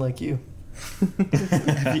 Unlike you.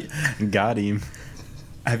 Got him.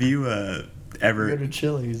 Have you Go ever? to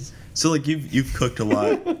Chili's. So like you've cooked a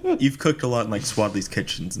lot. You've cooked a lot in like Swadley's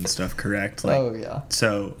kitchens and stuff, correct? Like, Oh, yeah.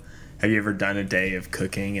 So, have you ever done a day of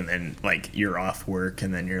cooking and then like you're off work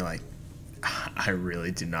and then you're like, I really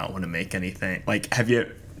do not want to make anything. Like, have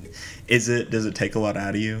you? Does it take a lot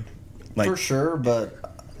out of you? Like, For sure, but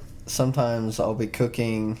sometimes I'll be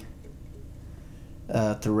cooking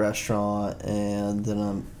at the restaurant and then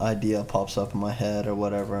an idea pops up in my head or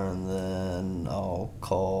whatever, and then I'll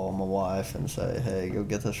call my wife and say, hey, go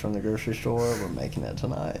get this from the grocery store. We're making it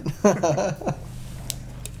tonight.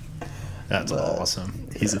 That's But- awesome.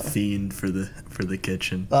 he's a fiend for the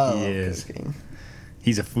kitchen. Oh, He is. cooking.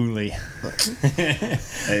 He's a foolie.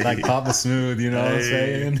 Like Papa Smooth, you know what I'm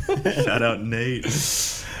saying? Shout out Nate.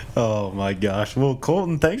 Oh my gosh. Well,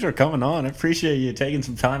 Colton, thanks for coming on. I appreciate you taking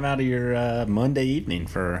some time out of your Monday evening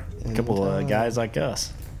for a couple of Anytime. guys like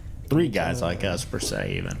us. 3 guys like us, per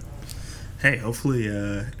se, even. Hey, hopefully,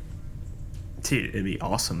 dude, it'd be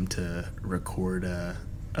awesome to record a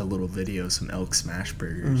little video, some elk smash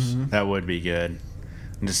burgers. That would be good.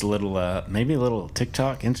 And just a little, maybe a little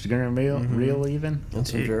TikTok, Instagram reel even. And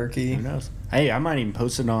some Dude, jerky. Who knows? Hey, I might even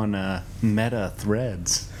post it on Meta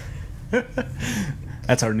Threads.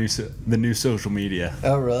 That's our the new social media.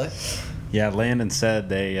 Oh, really? Yeah, Landon said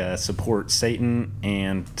they support Satan,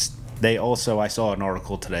 and they also, I saw an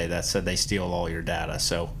article today that said they steal all your data.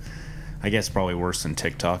 So I guess probably worse than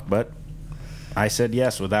TikTok, but I said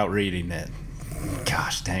yes without reading it.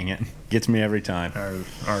 Gosh dang it. Gets me every time.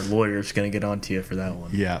 Our lawyer's going to get on to you for that one.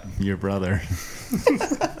 Yeah, your brother.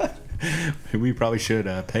 We probably should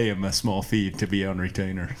pay him a small fee to be on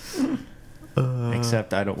retainer.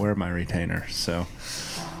 Except I don't wear my retainer, so.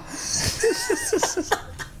 It's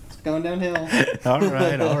going downhill. All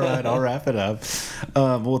right. I'll wrap it up.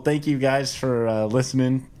 Well, thank you guys for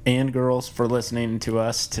listening, and girls for listening to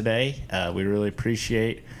us today. We really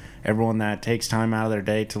appreciate everyone that takes time out of their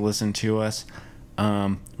day to listen to us.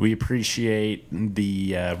 We appreciate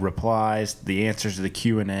the replies, the answers to the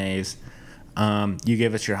Q&As. You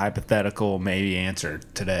give us your hypothetical, maybe answer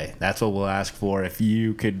today. That's what we'll ask for. If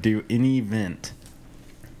you could do any event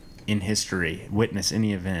in history, witness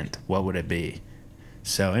any event, what would it be?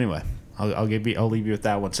 So anyway, I'll leave you with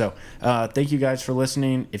that one. So thank you guys for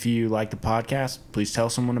listening. If you like the podcast, please tell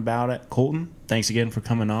someone about it. Koltan, thanks again for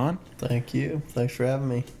coming on. Thank you. Thanks for having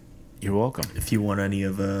me. You're welcome. If you want any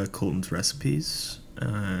of Koltan's recipes,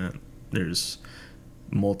 there's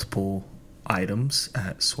multiple items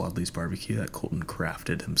at Swadley's Barbecue that Koltan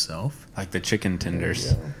crafted himself. Like the chicken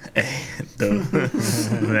tenders.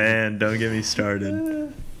 Man, don't get me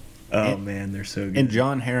started. Oh, man, they're so good. And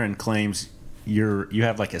John Heron claims you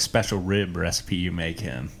have like a special rib recipe you make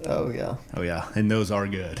him. Oh, yeah. Oh, yeah. And those are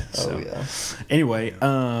good. Oh, yeah. Anyway,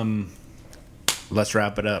 let's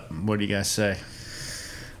wrap it up. What do you guys say?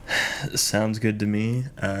 Sounds good to me.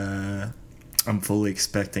 I'm fully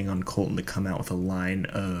expecting on Koltan to come out with a line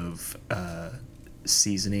of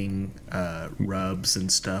seasoning rubs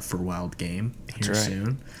and stuff for wild game here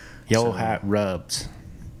soon.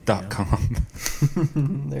 YellowHatRubs.com.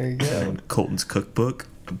 There you go. And Koltan's cookbook,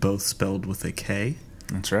 both spelled with a K.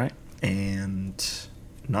 That's right. And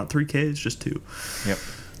not 3 Ks, just 2. Yep.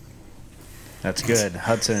 That's good.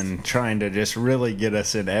 Hudson trying to just really get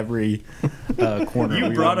us in every corner.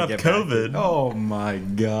 You brought up COVID. Oh, my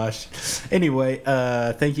gosh. Anyway,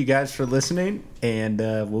 thank you guys for listening, and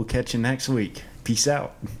we'll catch you next week. Peace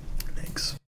out. Thanks.